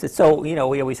 I said, so, we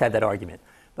always have that argument.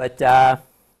 But,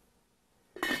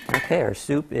 okay, our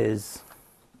soup is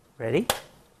ready.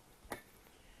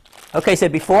 Okay, so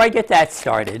before I get that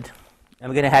started,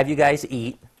 I'm going to have you guys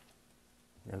eat.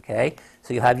 Okay,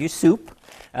 so you'll have your soup.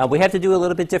 We have to do a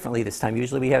little bit differently this time.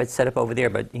 Usually we have it set up over there,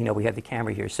 but we have the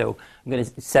camera here. So I'm going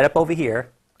to set up over here.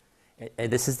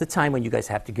 And this is the time when you guys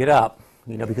have to get up,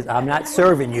 because I'm not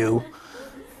serving you.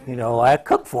 I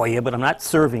cook for you, but I'm not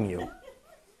serving you.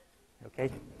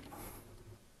 Okay?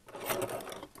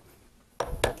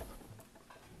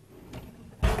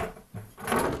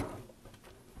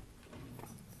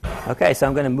 Okay, so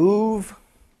I'm going to move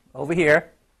over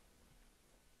here.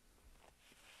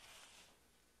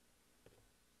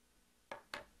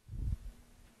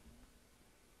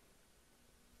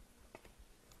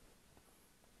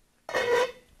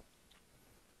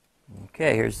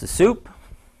 Okay, here's the soup.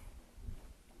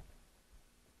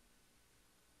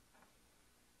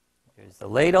 Here's the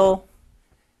ladle.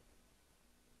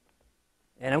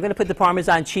 And I'm going to put the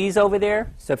Parmesan cheese over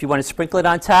there. So if you want to sprinkle it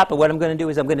on top, but what I'm going to do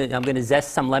is I'm going to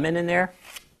zest some lemon in there.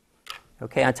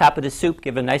 Okay, on top of the soup,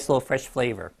 give it a nice little fresh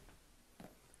flavor.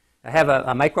 I have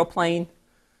a microplane.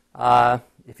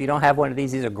 If you don't have one of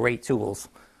these are great tools.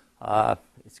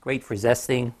 It's great for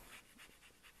zesting.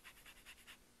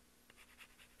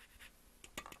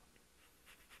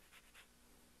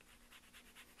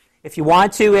 If you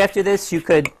want to, after this, you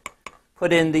could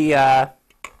put in the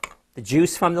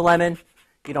juice from the lemon.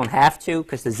 You don't have to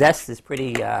because the zest is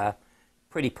pretty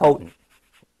potent.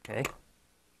 Okay.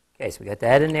 Okay, so we got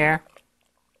that in there.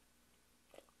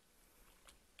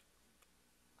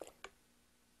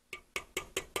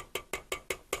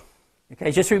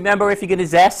 Okay, just remember if you're going to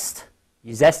zest,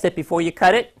 you zest it before you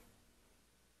cut it.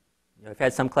 You know, I've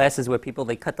had some classes where people,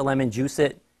 they cut the lemon, juice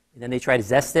it, and then they try to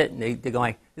zest it, and they're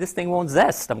going, this thing won't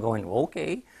zest. I'm going,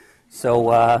 okay.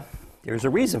 So there's a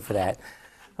reason for that.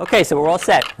 Okay, so we're all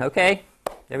set, okay?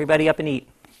 Everybody up and eat.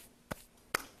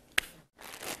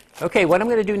 Okay, what I'm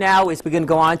going to do now is we're going to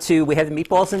go on to, we have the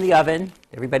meatballs in the oven.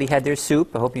 Everybody had their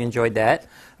soup. I hope you enjoyed that.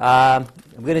 I'm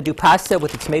going to do pasta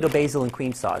with the tomato, basil, and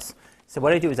cream sauce. So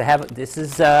what I do is this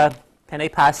is penne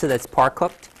pasta that's par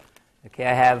cooked. Okay,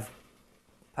 I have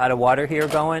a pot of water here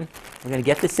going. I'm going to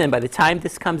get this in. By the time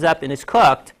this comes up and is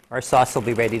cooked, our sauce will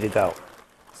be ready to go.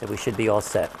 So we should be all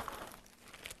set.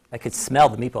 I could smell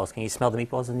the meatballs. Can you smell the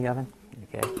meatballs in the oven?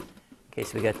 Okay. Okay,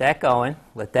 so we got that going.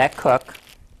 Let that cook.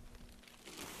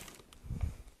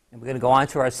 And we're going to go on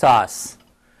to our sauce.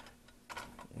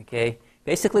 Okay.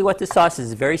 Basically what this sauce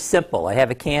is very simple. I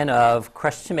have a can of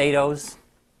crushed tomatoes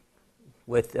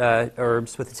with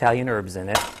herbs, with Italian herbs in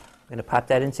it. I'm going to pop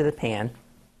that into the pan.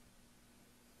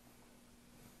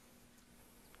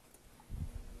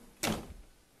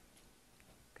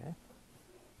 Okay.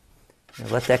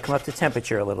 Let that come up to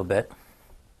temperature a little bit.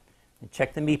 And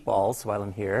check the meatballs while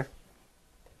I'm here.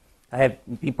 I have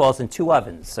meatballs in 2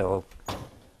 ovens, so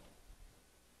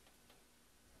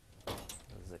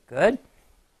is it good?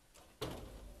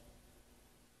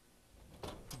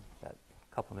 Got a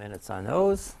couple minutes on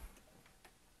those.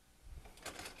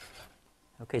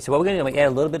 Okay, so what we're going to do, we add a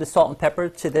little bit of salt and pepper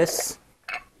to this.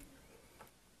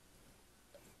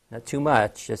 Not too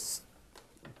much, just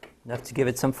enough to give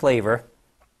it some flavor.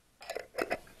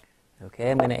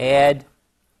 Okay, I'm going to add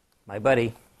my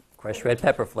buddy, crushed red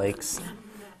pepper flakes.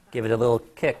 Give it a little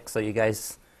kick so you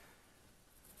guys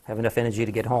have enough energy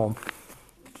to get home.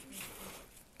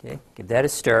 Okay, give that a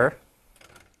stir.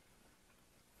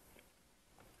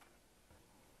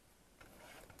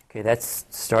 Okay, that's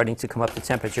starting to come up to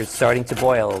temperature. It's starting to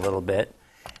boil a little bit.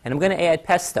 And I'm going to add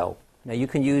pesto. Now you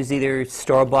can use either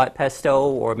store-bought pesto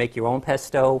or make your own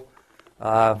pesto,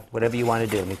 whatever you want to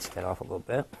do. Let me take that off a little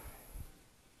bit.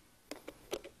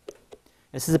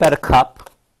 This is about a cup.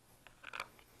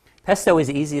 Pesto is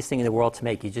the easiest thing in the world to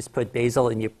make. You just put basil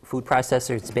in your food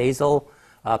processor. It's basil,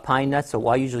 pine nuts, so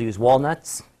I usually use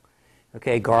walnuts,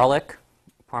 okay, garlic,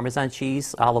 Parmesan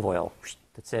cheese, olive oil.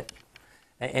 That's it.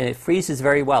 And it freezes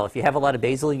very well. If you have a lot of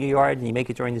basil in your yard and you make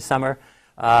it during the summer,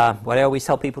 what I always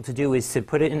tell people to do is to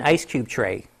put it in an ice cube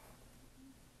tray,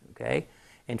 okay,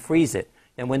 and freeze it.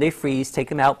 And when they freeze, take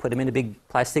them out, put them in a big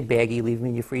plastic baggie, leave them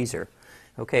in your freezer.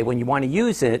 Okay, when you want to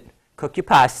use it, cook your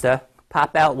pasta,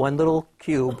 pop out 1 little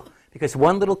cube, because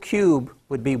 1 little cube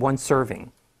would be 1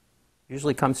 serving.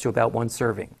 Usually comes to about 1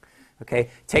 serving. Okay,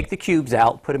 take the cubes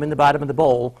out, put them in the bottom of the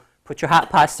bowl, put your hot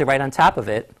pasta right on top of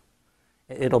it.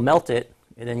 It'll melt it,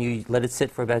 and then you let it sit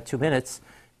for about 2 minutes,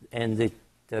 and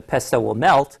the pesto will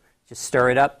melt. Just stir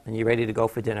it up, and you're ready to go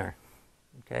for dinner.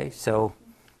 Okay, so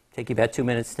take you about 2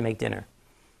 minutes to make dinner.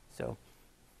 So,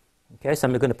 okay, so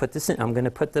I'm going to put this in. I'm going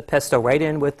to put the pesto right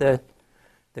in with the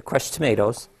crushed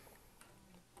tomatoes.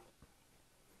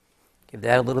 Give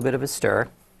that a little bit of a stir.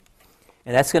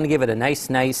 And that's going to give it a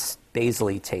nice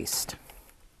basil-y taste.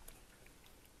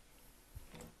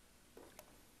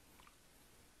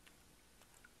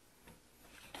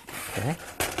 Okay.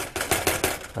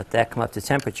 Let that come up to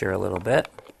temperature a little bit.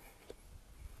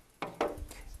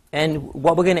 And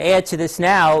what we're going to add to this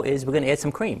now is we're going to add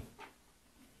some cream.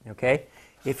 Okay?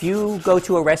 If you go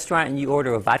to a restaurant and you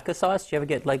order a vodka sauce, do you ever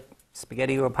get like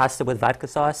spaghetti or pasta with vodka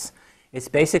sauce? It's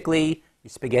basically your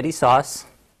spaghetti sauce,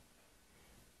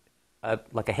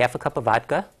 like a half a cup of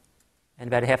vodka, and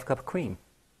about a half a cup of cream.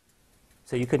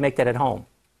 So you could make that at home.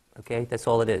 Okay? That's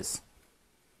all it is.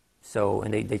 So,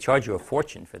 and they charge you a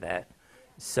fortune for that.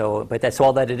 So, but that's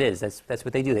all that it is. That's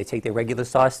what they do. They take their regular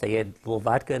sauce, they add a little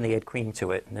vodka, and they add cream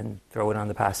to it, and then throw it on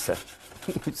the pasta.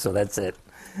 So that's it.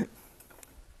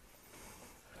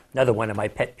 Another one of my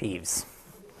pet peeves.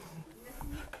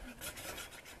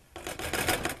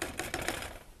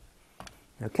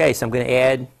 Okay, so I'm going to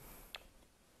add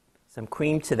some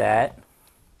cream to that.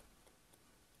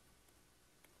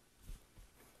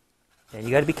 And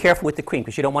you got to be careful with the cream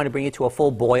because you don't want to bring it to a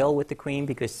full boil with the cream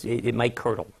because it might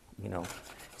curdle, you know.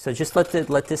 So just let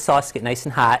this sauce get nice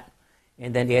and hot,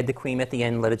 and then add the cream at the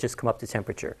end and let it just come up to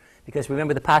temperature. Because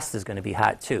remember, the pasta is going to be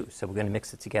hot too, so we're going to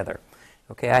mix it together.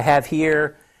 Okay, I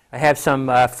have some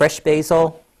fresh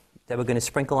basil that we're going to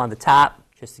sprinkle on the top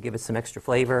just to give it some extra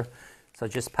flavor. So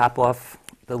just pop off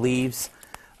the leaves.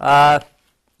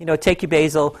 You know, take your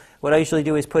basil. What I usually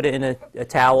do is put it in a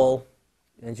towel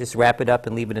and just wrap it up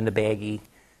and leave it in a baggie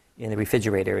in the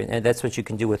refrigerator. And that's what you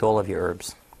can do with all of your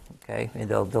herbs. Okay, and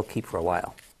they'll keep for a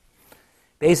while.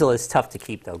 Basil is tough to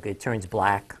keep though. It turns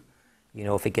black, you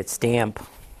know, if it gets damp.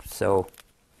 So,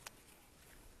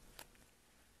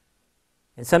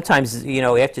 and sometimes, you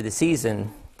know, after the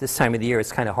season, this time of the year,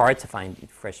 it's kind of hard to find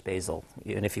fresh basil.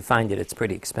 And if you find it, it's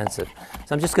pretty expensive.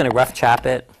 So I'm just going to rough chop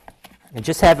it and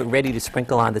just have it ready to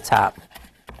sprinkle on the top.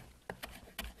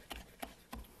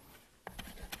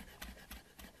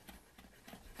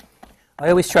 I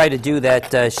always try to do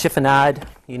that chiffonade,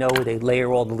 you know, where they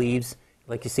layer all the leaves,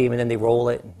 like you see them, and then they roll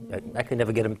it. I can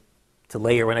never get them to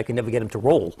layer, and I can never get them to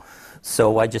roll.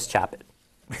 So I just chop it.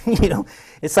 You know,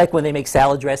 it's like when they make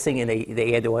salad dressing and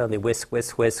they add the oil and they whisk,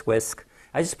 whisk, whisk, whisk.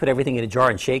 I just put everything in a jar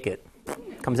and shake it.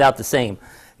 It comes out the same.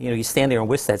 You know, you stand there and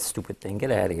whisk that stupid thing. Get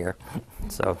out of here.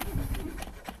 So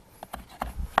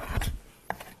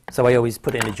I always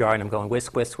put it in a jar and I'm going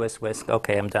whisk, whisk, whisk, whisk.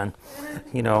 Okay, I'm done.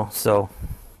 You know, so.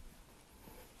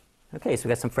 Okay, so we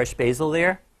got some fresh basil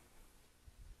there.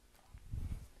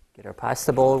 Get our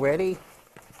pasta bowl ready.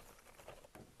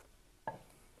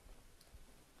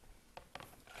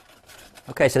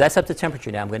 Okay, so that's up to temperature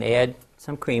now. I'm going to add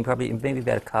some cream, probably maybe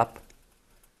about a cup,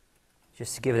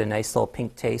 just to give it a nice little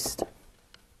pink taste.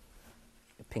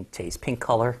 Pink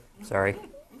color, sorry.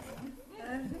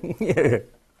 Yeah.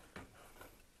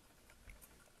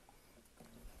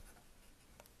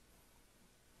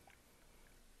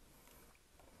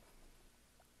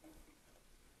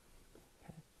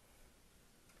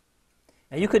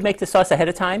 Now you could make the sauce ahead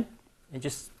of time and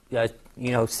just,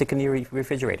 you know, stick in your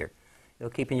refrigerator. It'll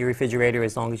keep in your refrigerator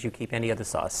as long as you keep any other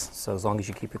sauce, so as long as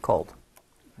you keep it cold.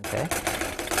 Okay?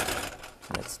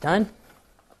 So that's done.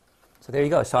 So there you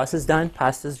go. Sauce is done.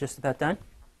 Pasta's just about done.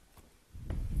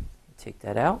 Take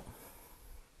that out.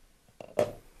 If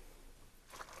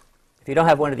you don't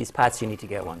have one of these pots, you need to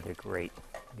get one. They're great.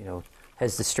 You know,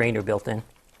 has the strainer built in.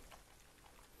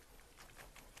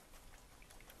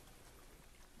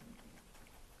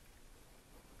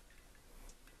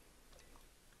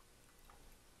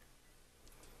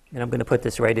 And I'm going to put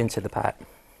this right into the pot.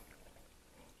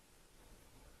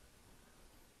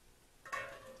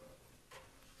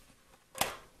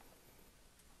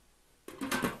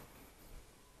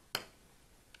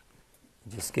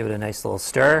 Just give it a nice little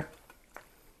stir.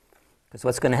 Because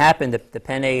what's going to happen, the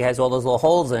penne has all those little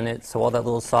holes in it, so all that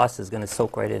little sauce is going to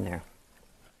soak right in there.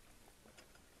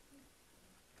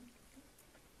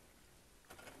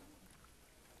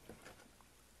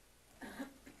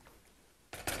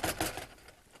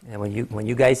 And when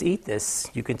you guys eat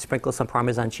this, you can sprinkle some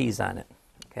Parmesan cheese on it.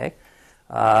 Okay?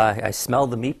 I smell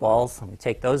the meatballs. Let me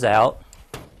take those out.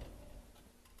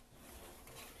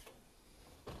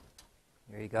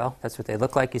 There you go. That's what they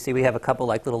look like. You see, we have a couple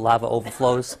like little lava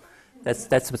overflows.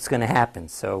 That's what's going to happen.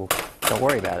 So don't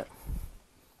worry about it.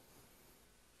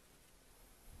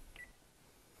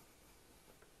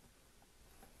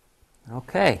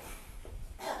 Okay.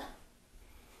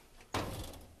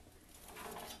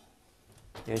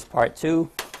 Here's part two.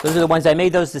 Those are the ones I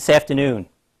made those this afternoon,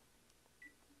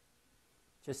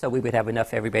 just so we would have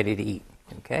enough for everybody to eat.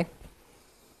 Okay.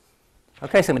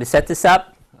 Okay, so I'm going to set this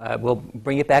up. We'll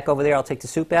bring it back over there. I'll take the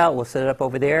soup out. We'll set it up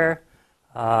over there,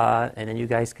 and then you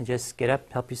guys can just get up,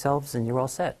 help yourselves, and you're all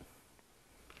set.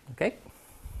 Okay.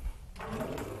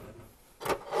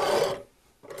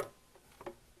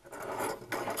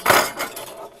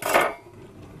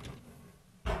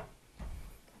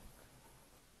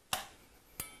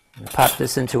 Pop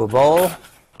this into a bowl.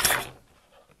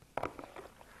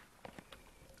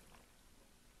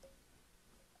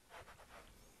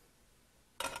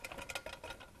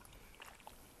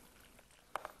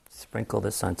 Sprinkle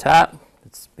this on top.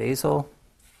 It's basil.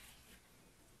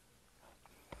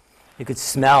 You could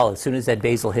smell as soon as that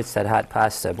basil hits that hot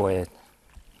pasta, boy, it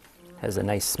has a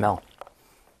nice smell.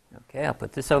 Okay, I'll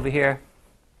put this over here.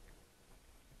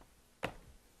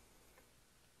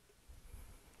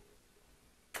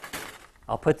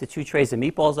 I'll put the 2 trays of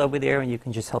meatballs over there, and you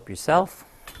can just help yourself.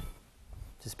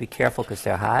 Just be careful because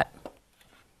they're hot.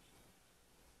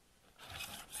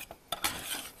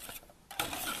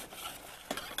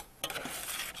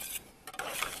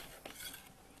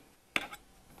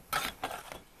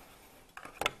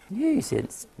 Yeah, you see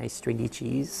it's nice stringy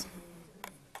cheese.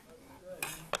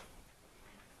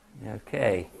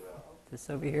 Okay, this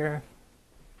over here.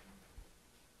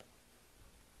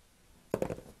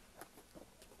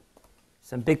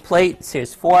 Some big plates.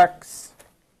 Here's forks.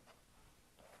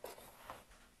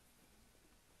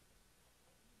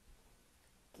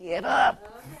 Get up.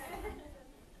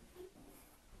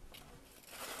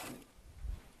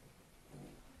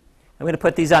 I'm going to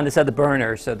put these on this other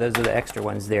burner, so those are the extra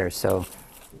ones there. So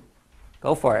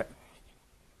go for it.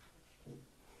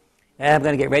 And I'm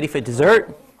going to get ready for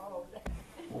dessert.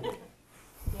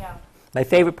 Yeah. My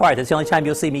favorite part. That's the only time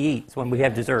you'll see me eat is when we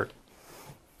have dessert.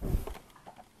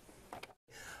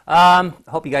 I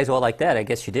hope you guys all like that. I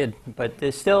guess you did. But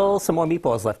there's still some more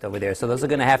meatballs left over there, so those are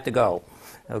going to have to go.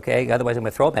 Okay? Otherwise, I'm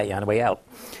going to throw them at you on the way out.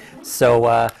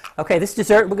 So, okay, this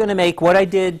dessert we're going to make. What I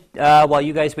did while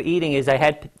you guys were eating is I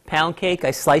had pound cake.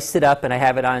 I sliced it up, and I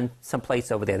have it on some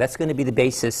plates over there. That's going to be the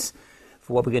basis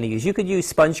for what we're going to use. You could use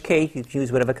sponge cake. You could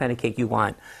use whatever kind of cake you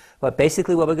want. But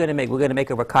basically what we're going to make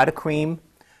a ricotta cream,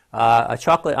 a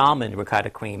chocolate almond ricotta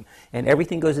cream, and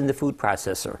everything goes in the food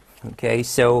processor. Okay,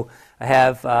 so I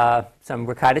have some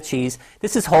ricotta cheese.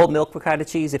 This is whole milk ricotta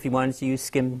cheese. If you wanted to use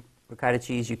skim ricotta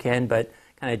cheese, you can, but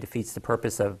kind of defeats the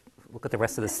purpose of look at the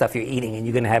rest of the stuff you're eating, and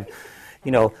you're going to have,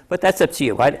 you know, but that's up to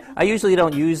you. I usually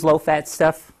don't use low-fat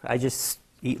stuff. I just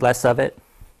eat less of it,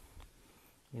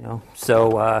 you know.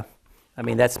 So, I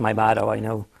mean, that's my motto. I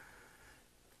know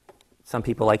some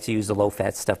people like to use the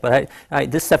low-fat stuff, but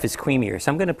this stuff is creamier.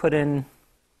 So I'm going to put in,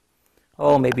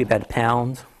 maybe about a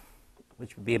pound,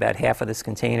 which would be about half of this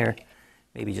container,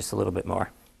 maybe just a little bit more.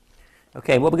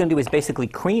 Okay, what we're going to do is basically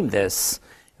cream this.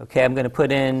 Okay, I'm going to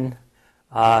put in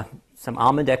some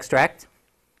almond extract,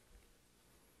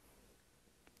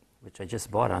 which I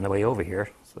just bought on the way over here,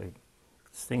 so I get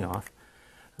this thing off.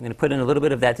 I'm going to put in a little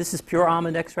bit of that. This is pure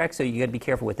almond extract, so you got to be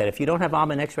careful with that. If you don't have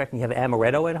almond extract and you have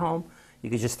amaretto at home, you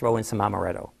could just throw in some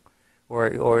amaretto.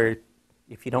 Or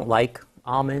if you don't like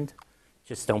almond,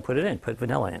 just don't put it in. Put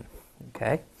vanilla in.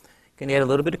 Okay? You can add a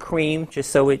little bit of cream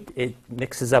just so it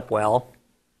mixes up well.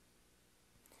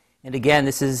 And again,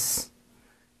 this is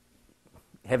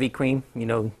heavy cream, you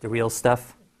know, the real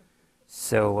stuff.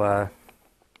 So,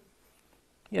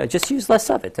 you know, just use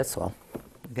less of it, that's all.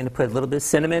 I'm going to put a little bit of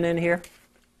cinnamon in here.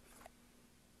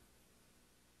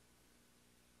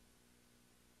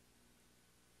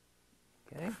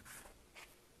 Okay.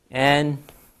 And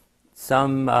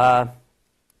some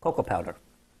cocoa powder.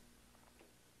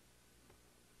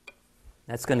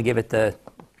 That's going to give it the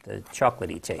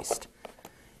chocolatey taste.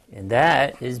 And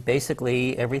that is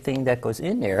basically everything that goes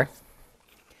in there.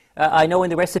 I know in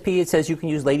the recipe it says you can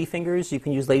use ladyfingers. You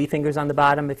can use ladyfingers on the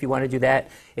bottom if you want to do that.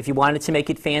 If you wanted to make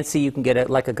it fancy, you can get it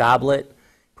like a goblet,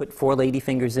 put 4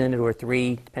 ladyfingers in it or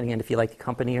 3, depending on if you like the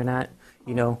company or not.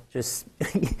 You know, just,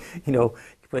 you know,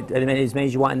 put as many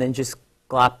as you want and then just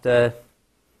glop the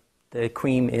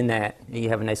cream in that. And you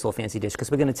have a nice little fancy dish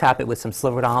because we're going to top it with some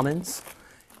slivered almonds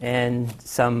and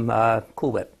some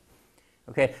Cool Whip.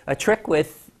 Okay, a trick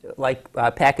with like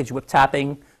packaged whip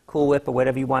topping, Cool Whip or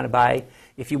whatever you want to buy.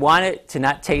 If you want it to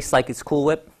not taste like it's Cool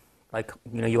Whip, like,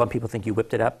 you know, you want people to think you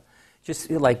whipped it up, just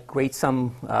like grate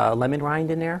some lemon rind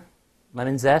in there,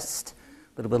 lemon zest,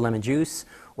 a little bit of lemon juice,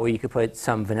 or you could put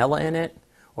some vanilla in it,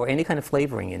 or any kind of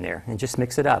flavoring in there, and just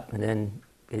mix it up, and then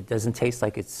it doesn't taste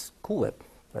like it's Cool Whip.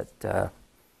 But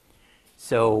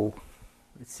so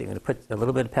let's see, I'm going to put a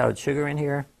little bit of powdered sugar in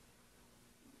here.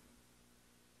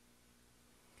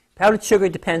 Powdered sugar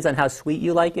depends on how sweet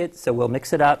you like it, so we'll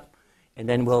mix it up, and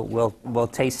then we'll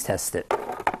taste test it.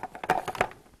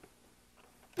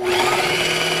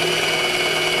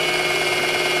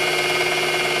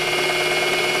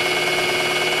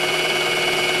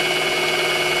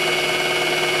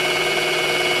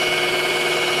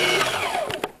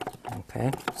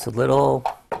 Okay, it's a little.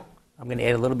 I'm going to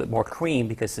add a little bit more cream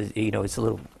because you know it's a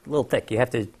little thick. You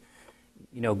have to,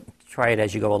 you know, try it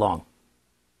as you go along.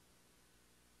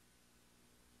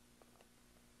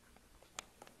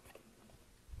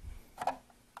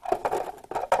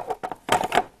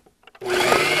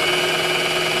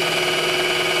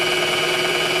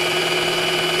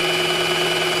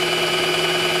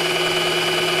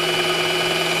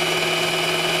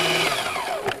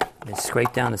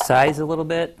 Scrape down the sides a little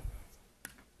bit.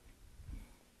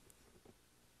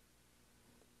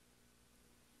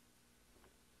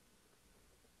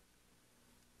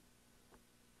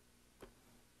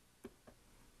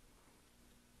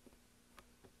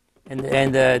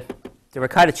 And the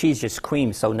ricotta cheese just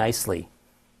creams so nicely.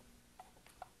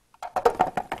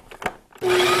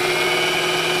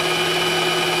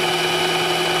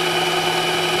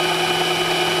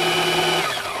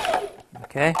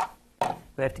 Okay, Okay.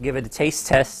 We have to give it a taste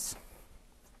test.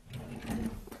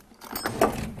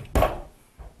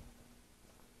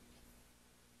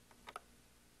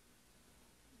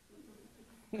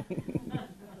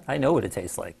 I know what it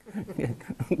tastes like.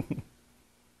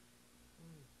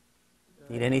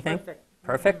 Need anything? Perfect.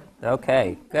 Perfect?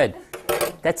 Okay, good.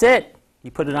 That's it. You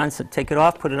put it on, take it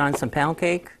off, put it on some pound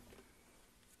cake.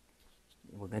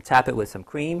 We're going to tap it with some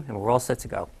cream, and we're all set to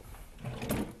go.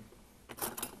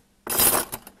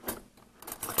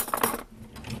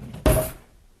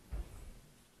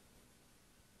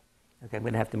 Okay, I'm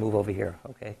going to have to move over here.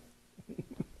 Okay.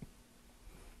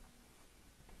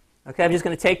 Okay, I'm just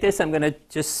going to take this. I'm going to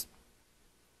just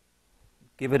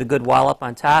give it a good wallop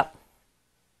on top.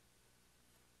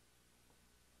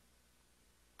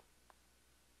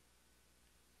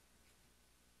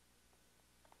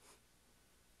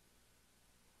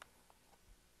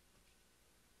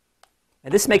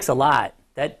 And this makes a lot.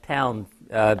 That pound,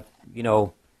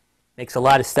 makes a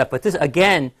lot of stuff. But this,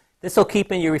 again, this will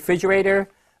keep in your refrigerator.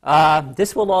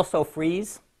 This will also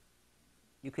freeze.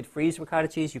 You could freeze ricotta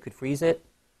cheese. You could freeze it.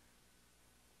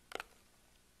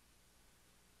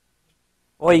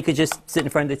 Or you could just sit in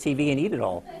front of the TV and eat it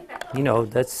all.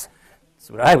 That's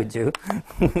what I would do.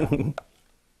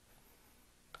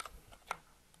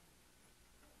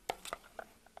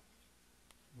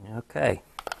 Okay.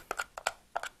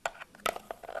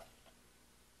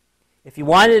 If you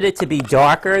wanted it to be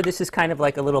darker, this is kind of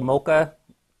like a little mocha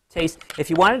taste.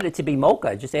 If you wanted it to be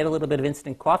mocha, just add a little bit of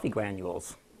instant coffee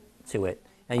granules to it,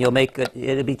 and you'll make it,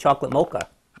 it'll be chocolate mocha,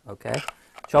 okay?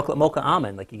 Chocolate mocha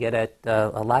almond, like you get at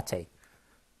a latte.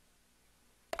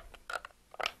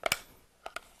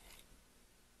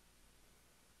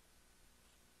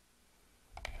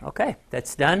 Okay,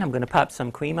 that's done. I'm going to pop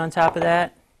some cream on top of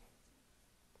that,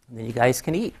 and then you guys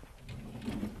can eat.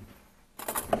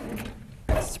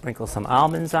 Sprinkle some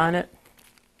almonds on it.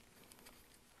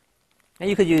 And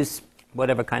you could use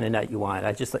whatever kind of nut you want.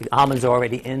 I just like almonds are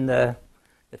already in the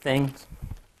thing.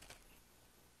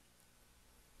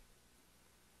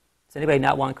 Does anybody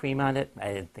not want cream on it?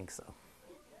 I didn't think so.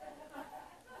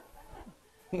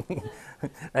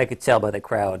 I could tell by the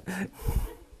crowd.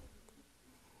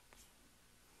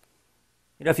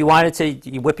 If you wanted to,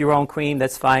 you whip your own cream,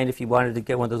 that's fine. If you wanted to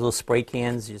get one of those little spray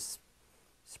cans, just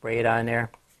spray it on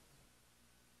there.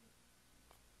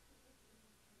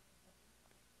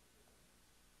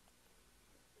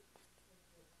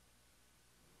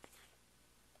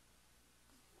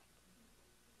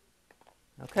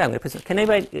 Okay, I'm going to put some,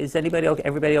 is anybody okay,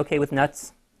 everybody okay with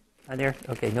nuts on there?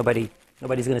 Okay, nobody's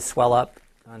going to swell up.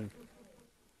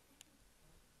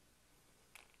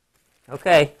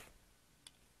 Okay.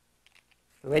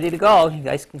 We're ready to go. You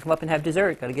guys can come up and have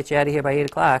dessert. Got to get you out of here by 8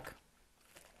 o'clock.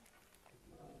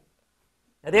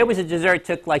 Now there was a dessert,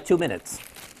 took like 2 minutes,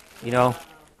 If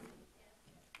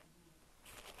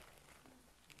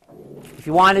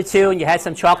you wanted to and you had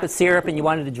some chocolate syrup and you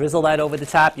wanted to drizzle that over the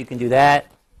top, you can do that.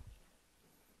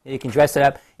 You can dress it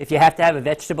up. If you have to have a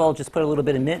vegetable, just put a little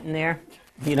bit of mint in there,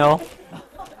 Yeah.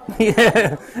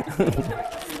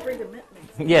 Sprig of mint.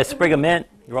 Yeah, sprig of mint.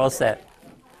 You're all set.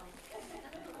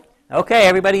 Okay,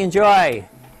 everybody enjoy.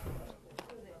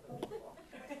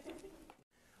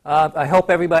 I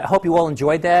hope you all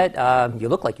enjoyed that. You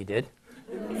look like you did.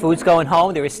 Food's going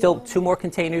home. There is still 2 more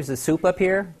containers of soup up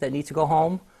here that need to go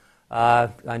home.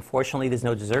 Unfortunately, there's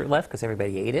no dessert left because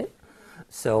everybody ate it.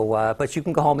 So, but you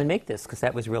can go home and make this because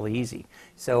that was really easy.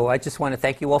 So I just want to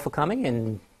thank you all for coming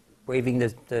and braving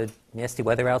the nasty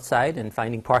weather outside and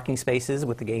finding parking spaces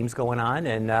with the games going on.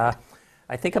 And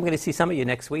I think I'm going to see some of you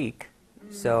next week.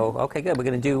 So, okay, good. We're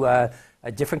going to do a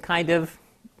different kind of,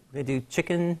 we're going to do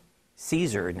chicken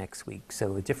Caesar next week.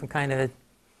 So a different kind of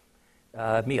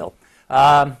meal.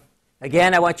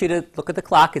 Again, I want you to look at the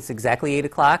clock. It's exactly 8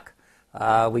 o'clock.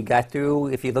 We got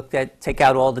through, if you take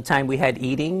out all the time we had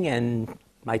eating and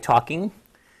my talking,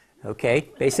 okay,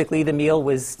 basically the meal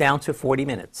was down to 40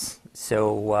 minutes.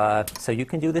 So, so you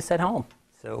can do this at home.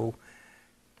 So,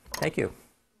 thank you.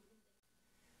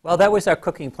 Well, that was our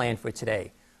cooking plan for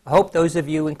today. I hope those of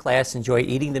you in class enjoyed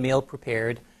eating the meal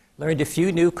prepared, learned a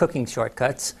few new cooking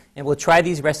shortcuts, and will try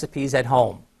these recipes at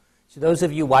home. To those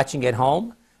of you watching at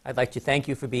home, I'd like to thank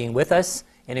you for being with us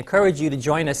and encourage you to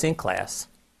join us in class.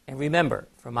 And remember,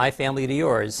 from my family to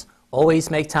yours, always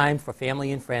make time for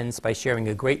family and friends by sharing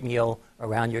a great meal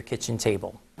around your kitchen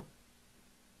table.